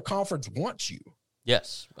and another conference wants you.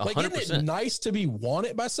 Yes, 100%. Isn't it nice to be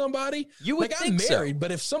wanted by somebody? You would think I'm married, so.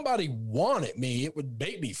 but if somebody wanted me, it would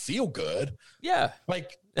make me feel good. Yeah. I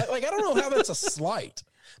don't know how that's a slight.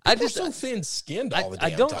 People are so thin-skinned all the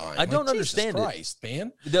damn time. I don't understand Jesus Christ,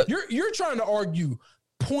 man. You're trying to argue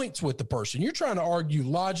points with the person. You're trying to argue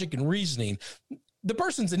logic and reasoning. The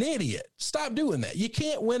person's an idiot. Stop doing that. You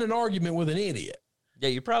can't win an argument with an idiot. Yeah,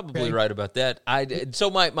 you're probably right about that. So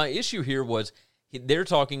my issue here was they're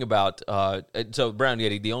talking about so Brown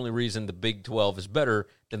Yeti, the only reason the Big 12 is better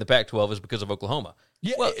than the Pac-12 is because of Oklahoma.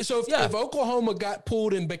 Yeah, if Oklahoma got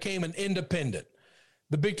pulled and became an independent,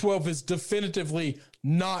 the Big 12 is definitively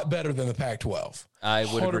not better than the Pac-12. I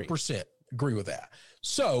would 100% agree with that.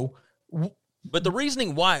 So, but the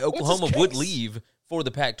reasoning why Oklahoma would leave for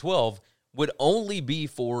the Pac-12 would only be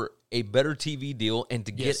for a better TV deal and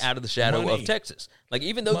to get out of the shadow of Texas.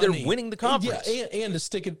 Even though they're winning the conference. Yeah, and to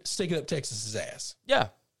stick it up Texas's ass. Yeah.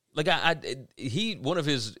 One of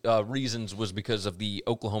his reasons was because of the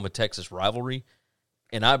Oklahoma-Texas rivalry.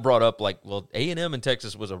 And I brought up, A&M and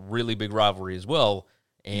Texas was a really big rivalry as well.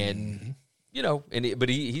 And, but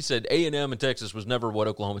he said A&M and Texas was never what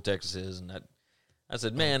Oklahoma-Texas is. And I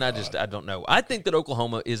said, man, I don't know. I think that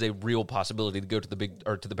Oklahoma is a real possibility to go to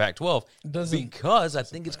the Pac-12 because I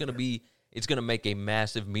think it's going to make a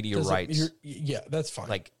massive media rights. Yeah, that's fine.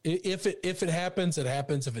 If it happens, it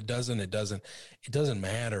happens. If it doesn't, it doesn't. It doesn't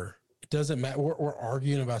matter. It doesn't matter. We're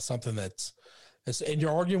arguing about something that's and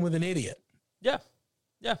you're arguing with an idiot. Yeah.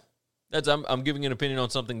 I'm giving an opinion on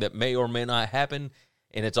something that may or may not happen,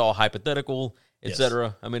 and it's all hypothetical,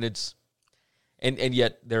 etc. I mean, it's. And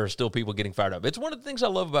yet there are still people getting fired up. It's one of the things I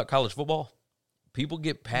love about college football. People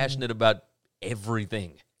get passionate about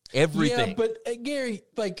everything. Everything. Yeah, but Gary,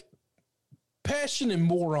 like, passion and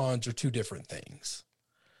morons are two different things.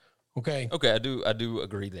 Okay. Okay, I do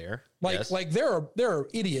agree there. Like, yes. like there are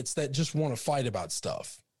idiots that just want to fight about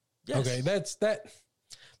stuff. Yes. Okay, that's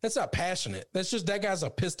not passionate. That's just that guy's a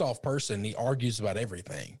pissed off person. He argues about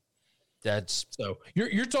everything. That's So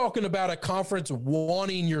you're talking about a conference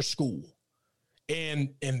wanting your school,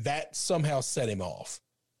 and that somehow set him off.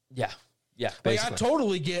 yeah. Like, I Basically.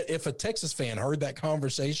 totally get if a Texas fan heard that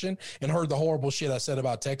conversation and heard the horrible shit I said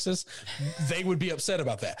about Texas, they would be upset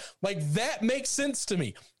about that. Like, that makes sense to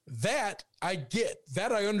me. That I get.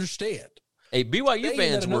 That I understand. Hey, BYU Saying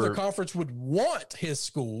fans that another were conference would want his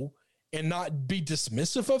school and not be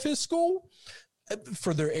dismissive of his school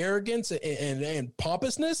for their arrogance and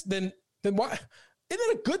pompousness, then why? Isn't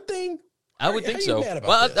that a good thing? I would How think are you so. mad about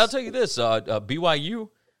Well, this? I'll tell you this: BYU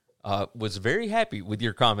was very happy with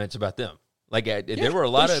your comments about them. Like, there were a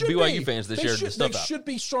lot They of should BYU be. fans that They shared should- this stuff They out. should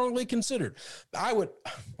be strongly considered. I would,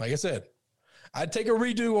 like I said, I'd take a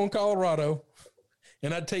redo on Colorado,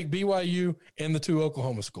 and I'd take BYU and the two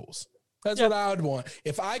Oklahoma schools. That's what I would want.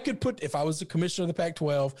 If I was the commissioner of the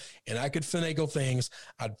Pac-12 and I could finagle things,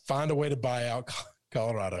 I'd find a way to buy out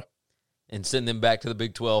Colorado. And send them back to the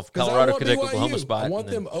Big 12. 'Cause I Colorado want could take BYU. Oklahoma spot. I want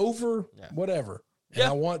and then- them over whatever. And Yeah.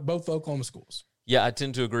 I want both Oklahoma schools. Yeah, I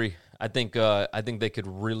tend to agree. I think they could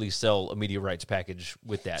really sell a media rights package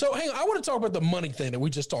with that. So, hang on. I want to talk about the money thing that we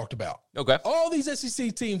just talked about. Okay. All these SEC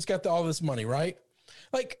teams got all this money, right?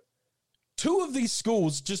 Like, two of these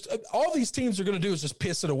schools, just all these teams are going to do is just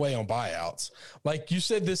piss it away on buyouts. Like you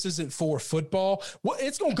said, this isn't for football. Well,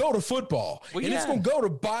 it's going to go to football, Well, and it's yeah. going to go to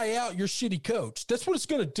buy out your shitty coach. That's what it's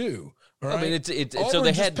going to do. All right? I mean, it's Auburn so they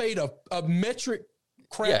just had paid a metric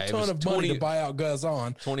crap Yeah, it ton was of money 20 to buy out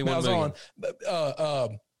Malzahn. 21 million.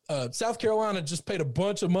 South Carolina just paid a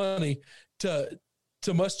bunch of money to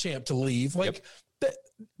Muschamp to leave. Like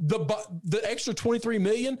the extra $23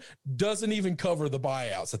 million doesn't even cover the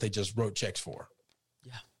buyouts that they just wrote checks for.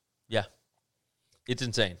 Yeah, it's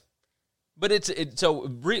insane. But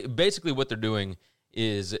basically what they're doing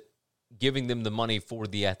is giving them the money for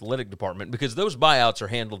the athletic department because those buyouts are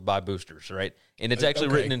handled by boosters, right? And it's actually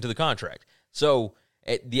written into the contract. So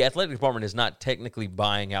the athletic department is not technically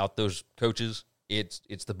buying out those coaches. It's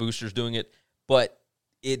the boosters doing it, but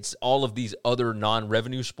it's all of these other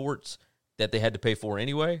non-revenue sports that they had to pay for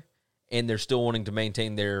anyway, and they're still wanting to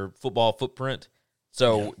maintain their football footprint.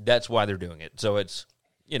 So that's why they're doing it. So it's,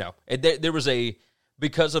 there was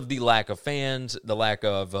because of the lack of fans, the lack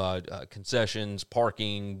of concessions,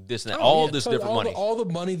 parking, this and that, different money. All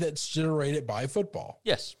the money that's generated by football.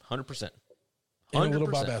 Yes, 100%. And a little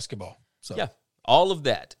by basketball. So yeah, all of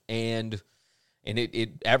that. And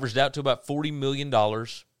it averaged out to about $40 million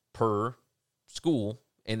per school,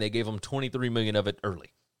 and they gave them $23 million of it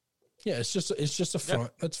early. Yeah, it's just a front.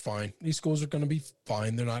 Yep. That's fine. These schools are going to be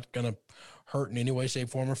fine. They're not going to hurt in any way, shape,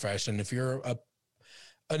 form, or fashion. If you're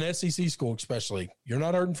an SEC school, especially, you're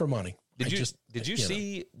not hurting for money. Did you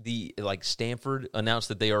see the Stanford announced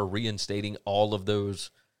that they are reinstating all of those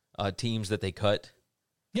teams that they cut?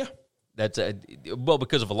 Yeah, that's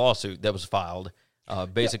because of a lawsuit that was filed.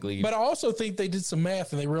 Basically, but I also think they did some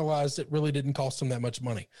math and they realized it really didn't cost them that much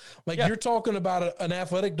money. You're talking about an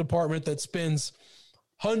athletic department that spends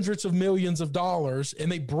hundreds of millions of dollars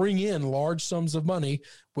and they bring in large sums of money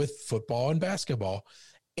with football and basketball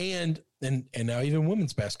and now even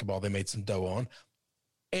women's basketball they made some dough on.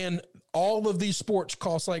 And all of these sports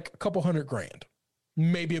cost like a couple $100,000,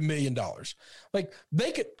 maybe $1 million. Like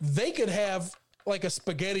they could have like a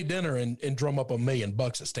spaghetti dinner and drum up $1 million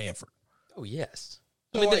at Stanford. Oh yes.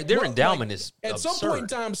 So I mean, their endowment is at absurd. some point in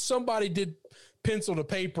time, somebody did pencil to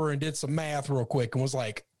paper and did some math real quick and was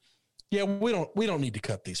like, yeah, we don't need to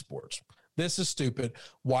cut these sports. This is stupid.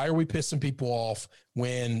 Why are we pissing people off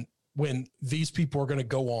when these people are going to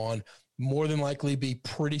go on, more than likely be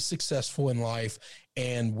pretty successful in life,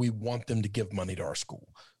 and we want them to give money to our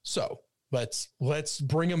school? So let's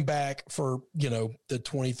bring them back for, the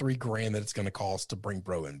 $23,000 that it's going to cost to bring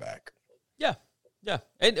Broen back. Yeah. Yeah.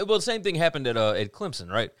 And the same thing happened at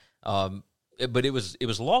Clemson, right? But it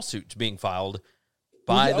was lawsuits being filed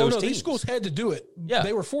by those teams. These schools had to do it. Yeah.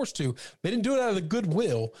 They were forced to. They didn't do it out of the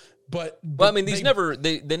goodwill, but I mean, they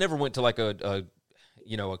never went to like a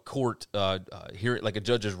court hear like a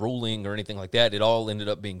judge's ruling or anything like that. It all ended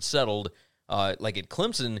up being settled. Like at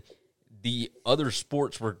Clemson, the other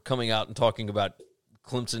sports were coming out and talking about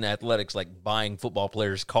Clemson athletics, like buying football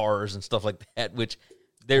players' cars and stuff like that, which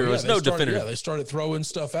there was no definitive. Yeah, they started throwing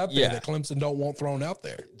stuff out there that Clemson don't want thrown out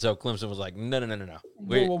there. So Clemson was like, no.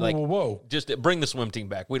 Whoa. Just bring the swim team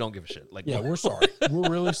back. We don't give a shit. Like, yeah, we're sorry. We're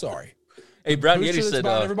really sorry. Hey, Brown Booster Yeti that's said,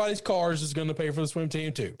 buying everybody's cars is going to pay for the swim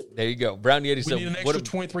team too. there you go. Brown Yeti We said, need an extra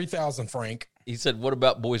 23,000, Frank. he said, what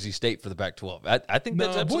about Boise State for the Pac-12? I think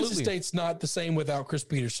that's No, absolutely. Boise State's not the same without Chris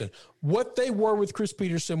Peterson. What they were with Chris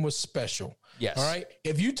Peterson was special. Yes. All right.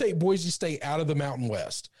 If you take Boise State out of the Mountain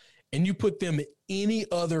West and you put them in any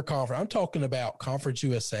other conference, I'm talking about Conference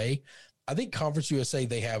USA. I think Conference USA,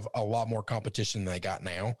 they have a lot more competition than they got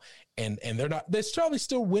now. And they probably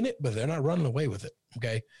still win it, but they're not running away with it.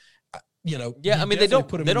 Okay. You know, Yeah, you I mean, they definitely don't-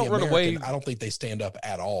 put them they in the don't run away- American. I don't think they stand up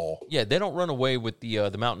at all. Yeah, they don't run away with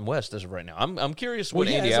the Mountain West as of right now. I'm curious what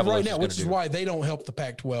Andy as of Avalos right is now, going which to is do. why they don't help the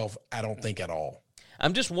Pac-12. I don't think at all.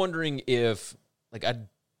 I'm just wondering if, like, I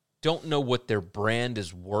don't know what their brand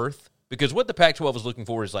is worth, because what the Pac-12 is looking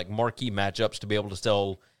for is like marquee matchups to be able to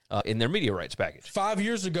sell in their media rights package. 5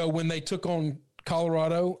 years ago when they took on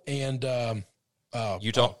Colorado and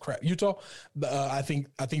Utah? oh, crap, Utah. I think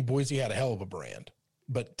Boise had a hell of a brand,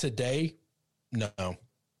 but today, no.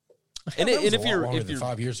 And That was if a lot you're longer if than you're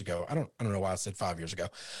 5 years ago, I don't know why I said 5 years ago.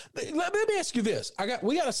 Let me ask you this: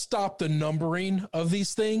 we got to stop the numbering of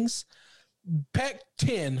these things.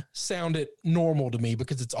 Pac-10 sounded normal to me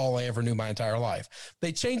because it's all I ever knew my entire life.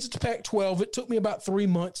 They changed it to Pac-12. It took me about 3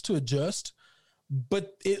 months to adjust,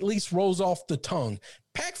 but it at least rolls off the tongue.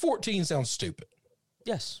 Pac-14 sounds stupid.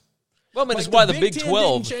 yes, well, I mean, Like it's why the Big 10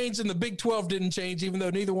 12 didn't change and the Big 12 didn't change, even though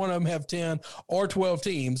neither one of them have 10 or 12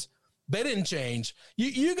 teams. They didn't change.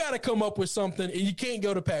 You got to come up with something, and you can't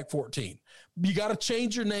go to Pac-14. You got to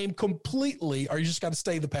change your name completely, or you just got to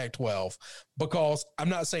stay the Pac-12, because I'm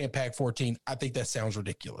not saying Pac-14. I think that sounds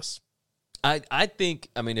ridiculous. I think,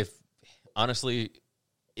 I mean, if honestly,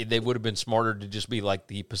 they would have been smarter to just be like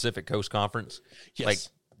the Pacific Coast Conference. Yes. Like,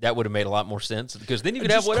 that would have made a lot more sense, because then you could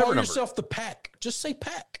Just have whatever call number. yourself the Pac. Just say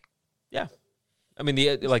Pac. Yeah. I mean,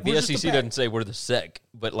 the We're just the SEC Pac. doesn't say we're the SEC,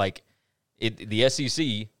 but like the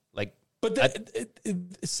SEC, like, But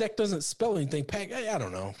SEC doesn't spell anything. Pac, I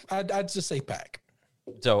don't know. I'd just say Pac.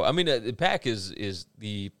 so I mean, the PAC is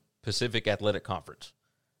the Pacific Athletic Conference.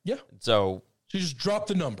 Yeah. So So you just drop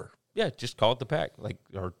the number. yeah, just call it the PAC. Like,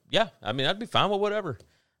 or yeah, I mean, I'd be fine with whatever.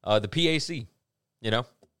 The PAC, you know,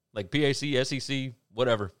 like PAC, SEC,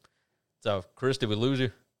 whatever. So, Chris, did we lose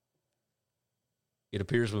you? It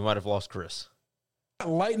appears we might have lost Chris.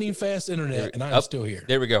 Lightning fast internet, and I'm Oh, still here.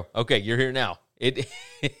 There we go. Okay, you're here now. It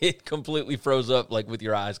it completely froze up, like with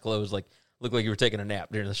your eyes closed, like looked like you were taking a nap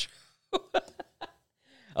during the show.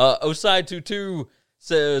 Osai22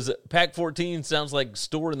 says Pac-14 sounds like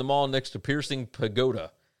store in the mall next to Piercing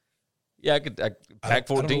Pagoda. Yeah, I could. I don't know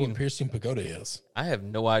Pac-14. what Piercing Pagoda is. I have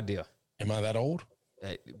no idea. Am I that old?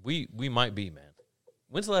 We might be, man.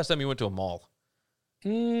 When's the last time you went to a mall?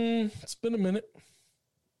 It's been a minute.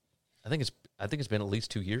 I think it's been at least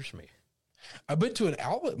 2 years for me. I've been to an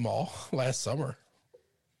outlet mall last summer.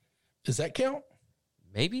 Does that count?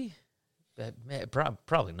 Maybe.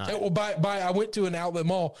 Probably not. Well, I went to an outlet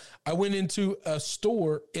mall. I went into a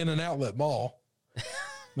store in an outlet mall.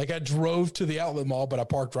 Like, I drove to the outlet mall, but I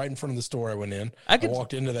parked right in front of the store I went in. I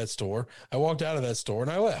walked into that store. I walked out of that store, and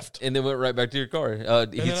I left. And then went right back to your car.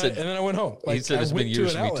 And then I went home. Like, he said I it's went been to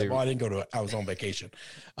years an for me outlet too. mall. I didn't go to it. I was on vacation.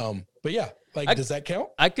 But yeah, like, does that count?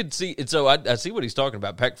 I could see it. So I see what he's talking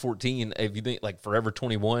about. Pac-14, if you think like Forever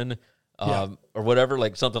 21 or whatever,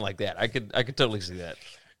 like something like that. I could totally see that.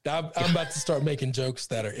 I'm about to start making jokes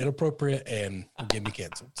that are inappropriate and will get me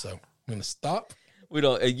canceled. So I'm going to stop. We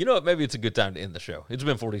don't. You know what? Maybe it's a good time to end the show. It's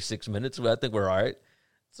been 46 minutes, but I think we're all right.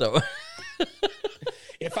 So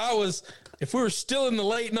If we were still in the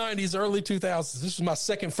late 90s, early 2000s, this was my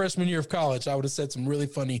second freshman year of college, I would have said some really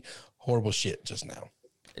funny, horrible shit just now.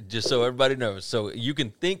 just so everybody knows, so you can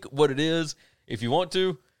think what it is if you want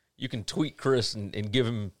to. You can tweet Chris and give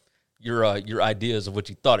him your ideas of what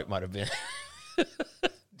you thought it might have been.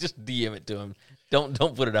 Just DM it to him. Don't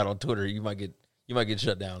put it out on Twitter. You might get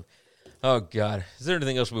shut down. Oh God, is there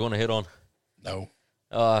anything else we want to hit on? No.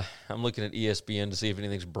 I'm looking at ESPN to see if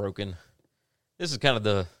anything's broken. This is kind of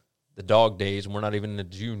the dog days, and we're not even in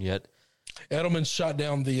June yet. Edelman shot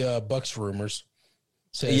down the Bucks rumors.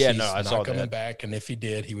 Says Yeah, he's no, I not saw coming that. back, and if he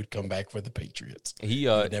did, he would come back for the Patriots. He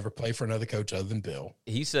would never play for another coach other than Bill.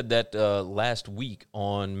 he said that last week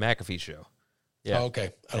on McAfee's show. Yeah. Oh,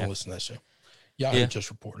 okay. I don't listen to that show. Yahoo Yeah. just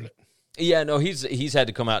reported it. Yeah, no, he's had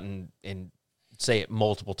to come out and say it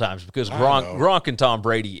multiple times because I know. Gronk and Tom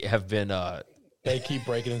Brady have been They keep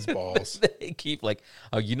breaking his balls. they keep like,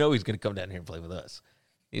 oh, you know he's going to come down here and play with us.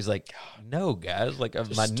 He's like, no, guys, like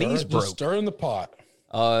my knees broke. Just stirring the pot.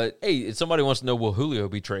 Hey, somebody wants to know, will Julio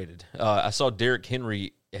be traded? I saw Derrick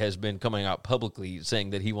Henry has been coming out publicly saying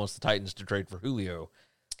that he wants the Titans to trade for Julio.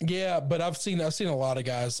 Yeah, but I've seen a lot of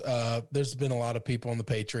guys. There's been a lot of people on the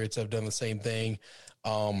Patriots that have done the same thing.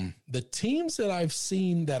 The teams that I've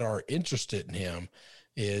seen that are interested in him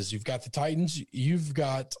is you've got the Titans, you've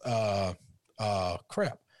got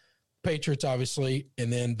Patriots, obviously,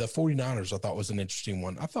 and then the 49ers I thought was an interesting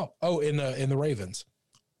one. I thought, in the Ravens.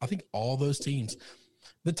 I think all those teams.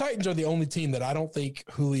 The Titans are the only team that I don't think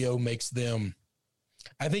Julio makes them.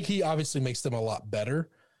 I think he obviously makes them a lot better,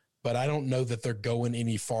 but I don't know that they're going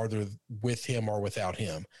any farther with him or without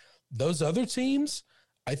him. Those other teams,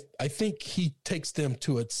 I think he takes them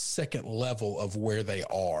to a second level of where they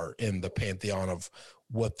are in the pantheon of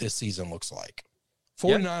what this season looks like.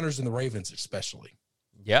 49ers and the Ravens especially.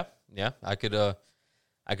 Yeah, I could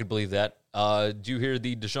believe that. Did you hear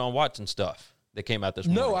the Deshaun Watson stuff that came out this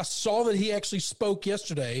morning? No, I saw that he actually spoke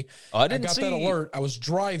yesterday. I got that alert. I was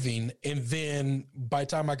driving, and then by the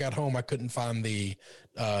time I got home, I couldn't find the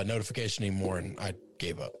notification anymore, and I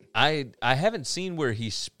gave up. I haven't seen where he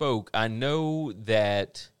spoke. I know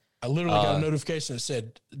that I literally got a notification that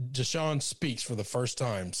said Deshaun speaks for the first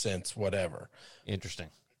time since whatever. Interesting.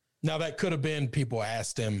 Now, that could have been people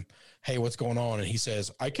asked him, hey, what's going on? And he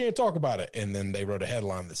says, I can't talk about it. And then they wrote a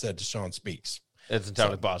headline that said Deshaun speaks. That's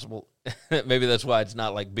entirely possible. Maybe that's why it's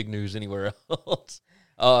not like big news anywhere else.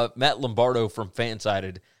 Matt Lombardo from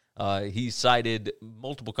Fansided, he cited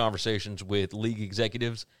multiple conversations with league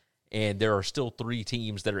executives, and there are still 3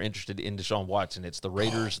 teams that are interested in Deshaun Watson. It's the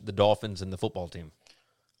Raiders, the Dolphins, and the football team.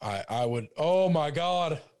 I would, oh my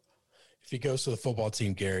God. If he goes to the football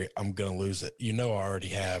team, Gary, I'm going to lose it. You know I already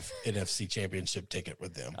have an NFC championship ticket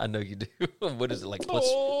with them. I know you do. What is it, like plus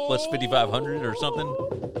 5,500 or something?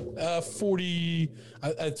 40.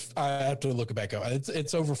 I have to look it back up.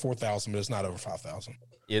 It's over 4,000, but it's not over 5,000.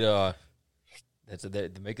 They're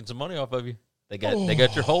making some money off of you. They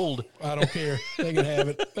got your hold. I don't care. They can have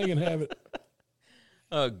it. They can have it.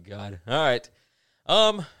 Oh God. All right.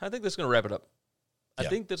 I think that's going to wrap it up. I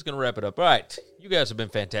think that's going to wrap it up. All right. You guys have been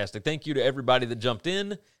fantastic. Thank you to everybody that jumped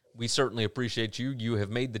in. We certainly appreciate you. You have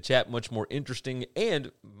made the chat much more interesting.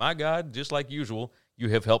 And, my God, just like usual, you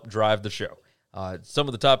have helped drive the show. Some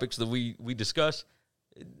of the topics that we discuss,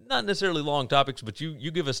 not necessarily long topics, but you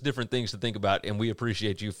give us different things to think about, and we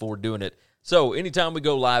appreciate you for doing it. So, anytime we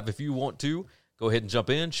go live, if you want to, go ahead and jump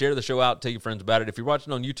in, share the show out, tell your friends about it. If you're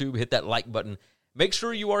watching on YouTube, hit that like button. Make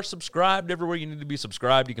sure you are subscribed everywhere you need to be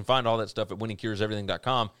subscribed. You can find all that stuff at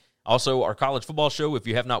winningcureseverything.com. Also, our college football show, if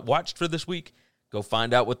you have not watched for this week, go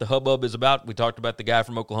find out what the hubbub is about. We talked about the guy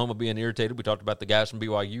from Oklahoma being irritated. We talked about the guys from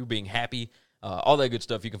BYU being happy. All that good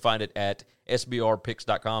stuff. You can find it at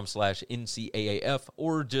sbrpicks.com/NCAAF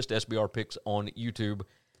or just SBRpicks on YouTube.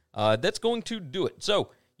 That's going to do it.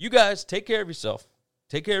 So, you guys take care of yourself,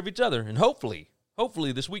 take care of each other, and hopefully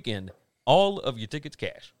this weekend, all of your tickets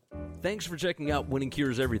cash. Thanks for checking out Winning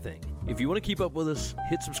Cures Everything. If you want to keep up with us,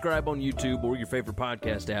 hit subscribe on YouTube or your favorite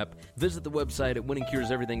podcast app. Visit the website at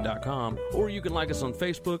winningcureseverything.com, or you can like us on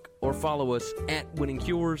Facebook or follow us at Winning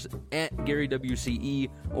Cures, at Gary WCE,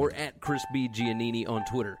 or at Chris B. Giannini on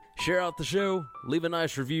Twitter. Share out the show, leave a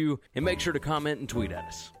nice review, and make sure to comment and tweet at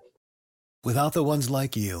us. Without the ones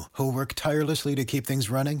like you, who work tirelessly to keep things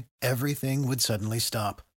running, everything would suddenly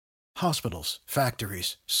stop. Hospitals,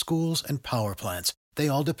 factories, schools, and power plants, they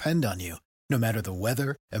all depend on you. No matter the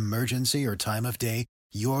weather, emergency, or time of day,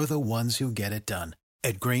 you're the ones who get it done.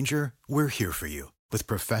 At Grainger, we're here for you with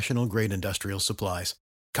professional-grade industrial supplies.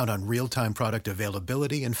 Count on real-time product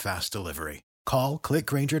availability and fast delivery. Call, click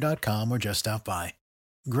Grainger.com, or just stop by.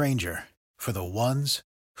 Grainger, for the ones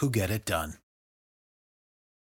who get it done.